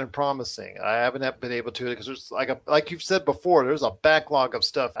looks kind of promising. I haven't been able to because there's like you've said before, there's a backlog of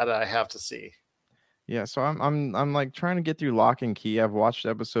stuff that I have to see. Yeah, so I'm like trying to get through Lock and Key. I've watched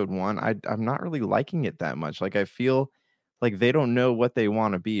episode 1. I'm not really liking it that much. Like I feel like they don't know what they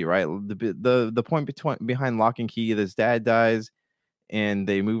want to be, right? The point behind Lock and Key, this dad dies and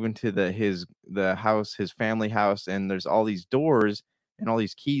they move into the house, his family house, and there's all these doors and all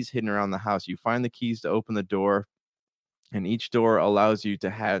these keys hidden around the house. You find the keys to open the door, and each door allows you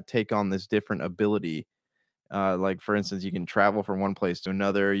to take on this different ability. Like for instance, you can travel from one place to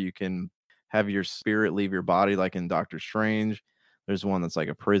another. You can have your spirit leave your body, like in Doctor Strange. There's one that's like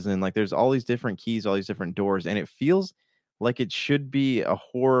a prison. Like there's all these different keys, all these different doors, and it feels like it should be a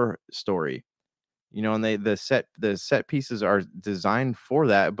horror story. And the set pieces are designed for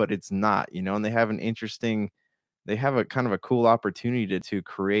that, but it's not, and they have a kind of a cool opportunity to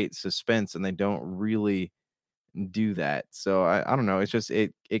create suspense, and they don't really do that. So I don't know. It's just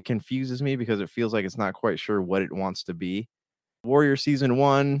it confuses me because it feels like it's not quite sure what it wants to be. Warrior season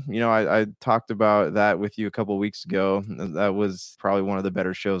 1, I talked about that with you a couple of weeks ago. That was probably one of the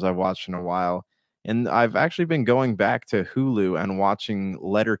better shows I've watched in a while. And I've actually been going back to Hulu and watching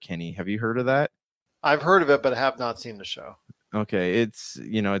Letterkenny. Have you heard of that? I've heard of it, but have not seen the show. Okay, it's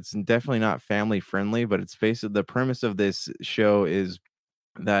definitely not family friendly, but it's basically the premise of this show is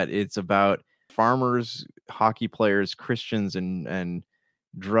that it's about farmers, hockey players, Christians, and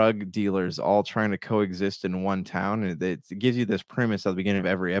drug dealers all trying to coexist in one town. And it gives you this premise at the beginning of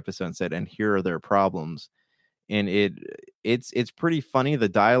every episode and said, and here are their problems. And it's pretty funny. The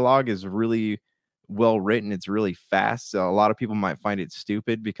dialogue is really well written. It's really fast. So a lot of people might find it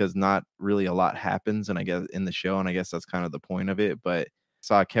stupid because not really a lot happens, and I guess in the show, and I guess that's kind of the point of it. But I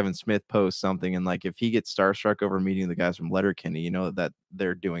saw Kevin Smith post something, and like if he gets starstruck over meeting the guys from Letterkenny, that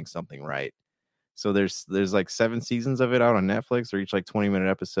they're doing something right. So there's like 7 seasons of it out on Netflix. They're each like 20-minute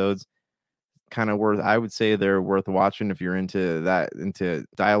episodes. Kind of I would say they're worth watching if you're into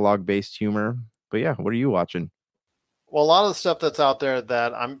dialogue based humor. But yeah, what are you watching? Well, a lot of the stuff that's out there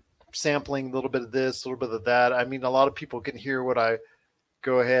that I'm sampling, a little bit of this, a little bit of that. I mean, a lot of people can hear what I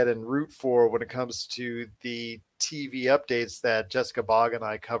go ahead and root for when it comes to the TV updates that Jessica Bogg and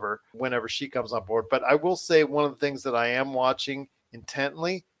I cover whenever she comes on board. But I will say one of the things that I am watching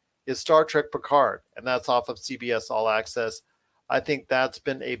intently is Star Trek Picard, and that's off of CBS All Access. I think that's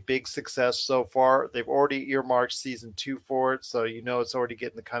been a big success so far. They've already earmarked season 2 for it, so it's already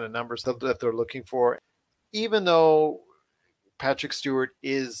getting the kind of numbers that they're looking for. Even though Patrick Stewart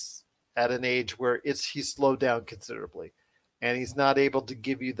is at an age where he's slowed down considerably, and he's not able to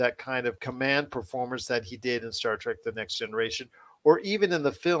give you that kind of command performance that he did in Star Trek The Next Generation, or even in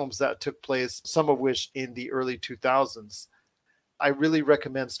the films that took place, some of which in the early 2000s. I really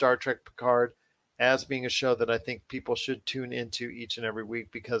recommend Star Trek Picard as being a show that I think people should tune into each and every week,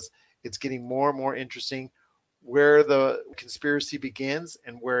 because it's getting more and more interesting where the conspiracy begins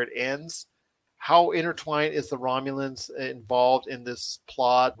and where it ends. How intertwined is the Romulans involved in this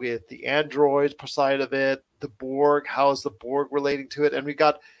plot with the androids per side of it, the Borg? How is the Borg relating to it? And we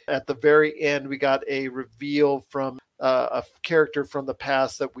got, at the very end, we got a reveal from a character from the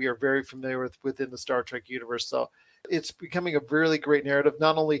past that we are very familiar with within the Star Trek universe. So it's becoming a really great narrative,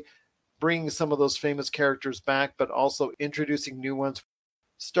 not only bringing some of those famous characters back, but also introducing new ones.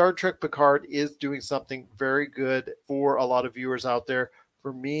 Star Trek Picard is doing something very good for a lot of viewers out there.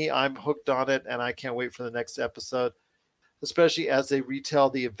 For me, I'm hooked on it, and I can't wait for the next episode, especially as they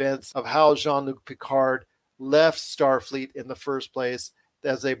retell the events of how Jean-Luc Picard left Starfleet in the first place,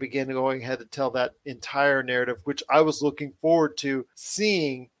 as they begin going ahead to tell that entire narrative, which I was looking forward to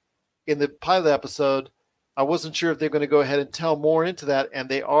seeing in the pilot episode. I wasn't sure if they're going to go ahead and tell more into that, and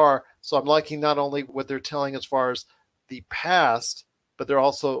they are. So I'm liking not only what they're telling as far as the past, but they're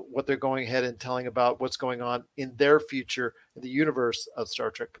also what they're going ahead and telling about what's going on in their future in the universe of Star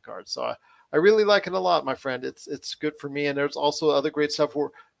Trek Picard. So I really like it a lot, my friend. It's good for me. And there's also other great stuff.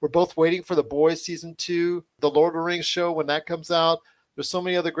 We're both waiting for The Boys season 2, the Lord of the Rings show when that comes out. There's so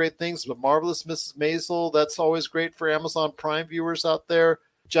many other great things. The Marvelous Mrs. Maisel, that's always great for Amazon Prime viewers out there.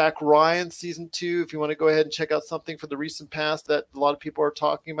 Jack Ryan season 2, if you want to go ahead and check out something for the recent past that a lot of people are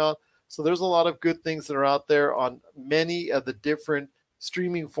talking about. So there's a lot of good things that are out there on many of the different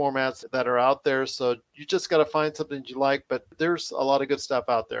streaming formats that are out there. So you just got to find something you like, but there's a lot of good stuff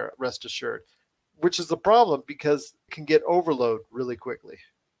out there, rest assured, which is the problem because it can get overload really quickly.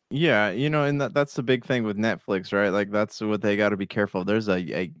 Yeah, and that's the big thing with Netflix, right? Like that's what they got to be careful of. There's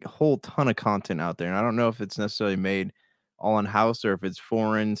a whole ton of content out there, and I don't know if it's necessarily made all in house or if it's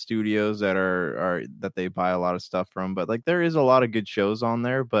foreign studios that are that they buy a lot of stuff from. But like there is a lot of good shows on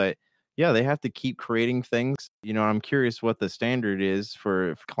there, but yeah, they have to keep creating things. I'm curious what the standard is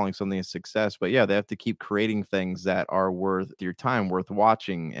for calling something a success, but yeah, they have to keep creating things that are worth your time, worth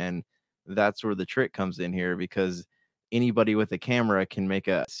watching. And that's where the trick comes in here, because anybody with a camera can make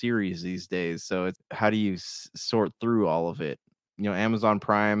a series these days. So it's how do you sort through all of it? Amazon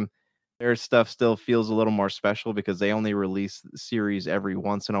Prime, their stuff still feels a little more special because they only release series every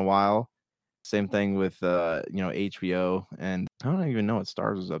once in a while. Same thing with HBO, and I don't even know what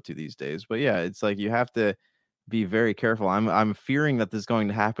Starz is up to these days. But yeah, it's like you have to be very careful. I'm fearing that this is going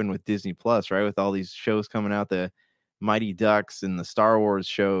to happen with Disney Plus, right? With all these shows coming out, the Mighty Ducks and the Star Wars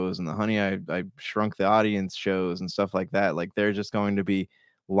shows and the Honey, I Shrunk the Audience shows and stuff like that. Like they're just going to be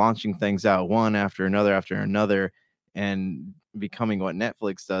launching things out one after another and becoming what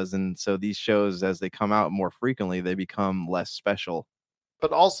Netflix does. And so these shows, as they come out more frequently, they become less special.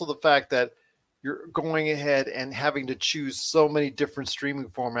 But also the fact that you're going ahead and having to choose so many different streaming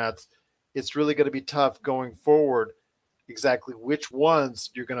formats, it's really going to be tough going forward exactly which ones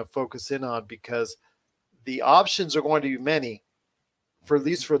you're going to focus in on, because the options are going to be many, for at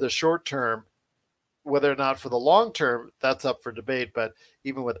least for the short term. Whether or not for the long term, that's up for debate. But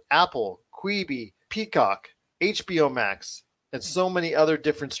even with Apple, Quibi, Peacock, HBO Max, and so many other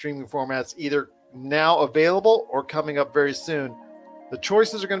different streaming formats either now available or coming up very soon, the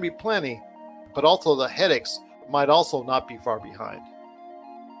choices are going to be plenty, but also the headaches might also not be far behind.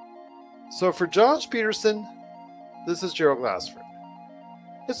 So for Josh Peterson, this is Gerald Glassford.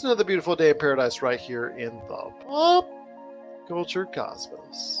 It's another beautiful day in paradise right here in the Pop Culture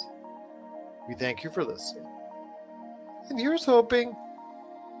Cosmos. We thank you for listening. And here's hoping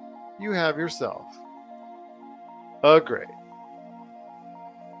you have yourself a great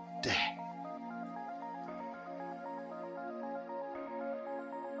day.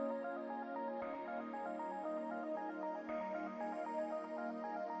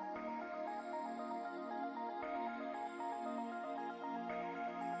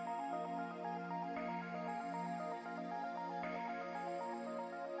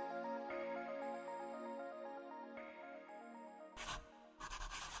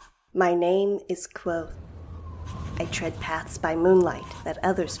 My name is Quoth. I tread paths by moonlight that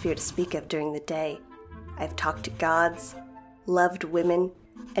others fear to speak of during the day. I've talked to gods, loved women,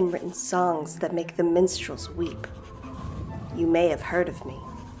 and written songs that make the minstrels weep. You may have heard of me.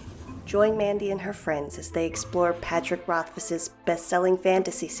 Join Mandy and her friends as they explore Patrick Rothfuss's best-selling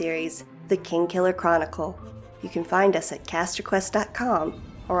fantasy series, The Kingkiller Chronicle. You can find us at casterquest.com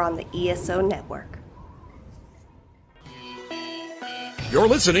or on the ESO Network. You're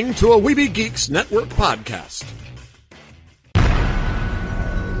listening to a Weeby Geeks Network podcast.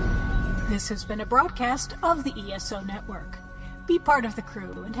 This has been a broadcast of the ESO Network. Be part of the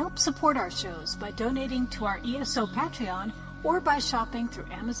crew and help support our shows by donating to our ESO Patreon or by shopping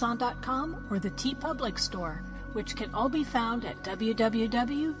through Amazon.com or the TeePublic store, which can all be found at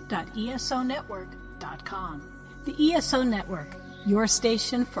www.esonetwork.com. The ESO Network, your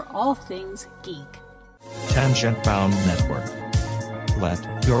station for all things geek. Tangent Bound Network.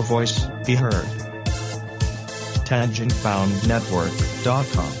 Let your voice be heard.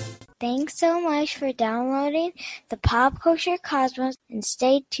 TangentBoundNetwork.com. Thanks so much for downloading the Pop Culture Cosmos, and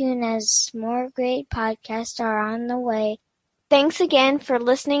stay tuned as more great podcasts are on the way. Thanks again for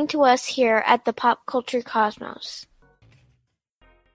listening to us here at the Pop Culture Cosmos.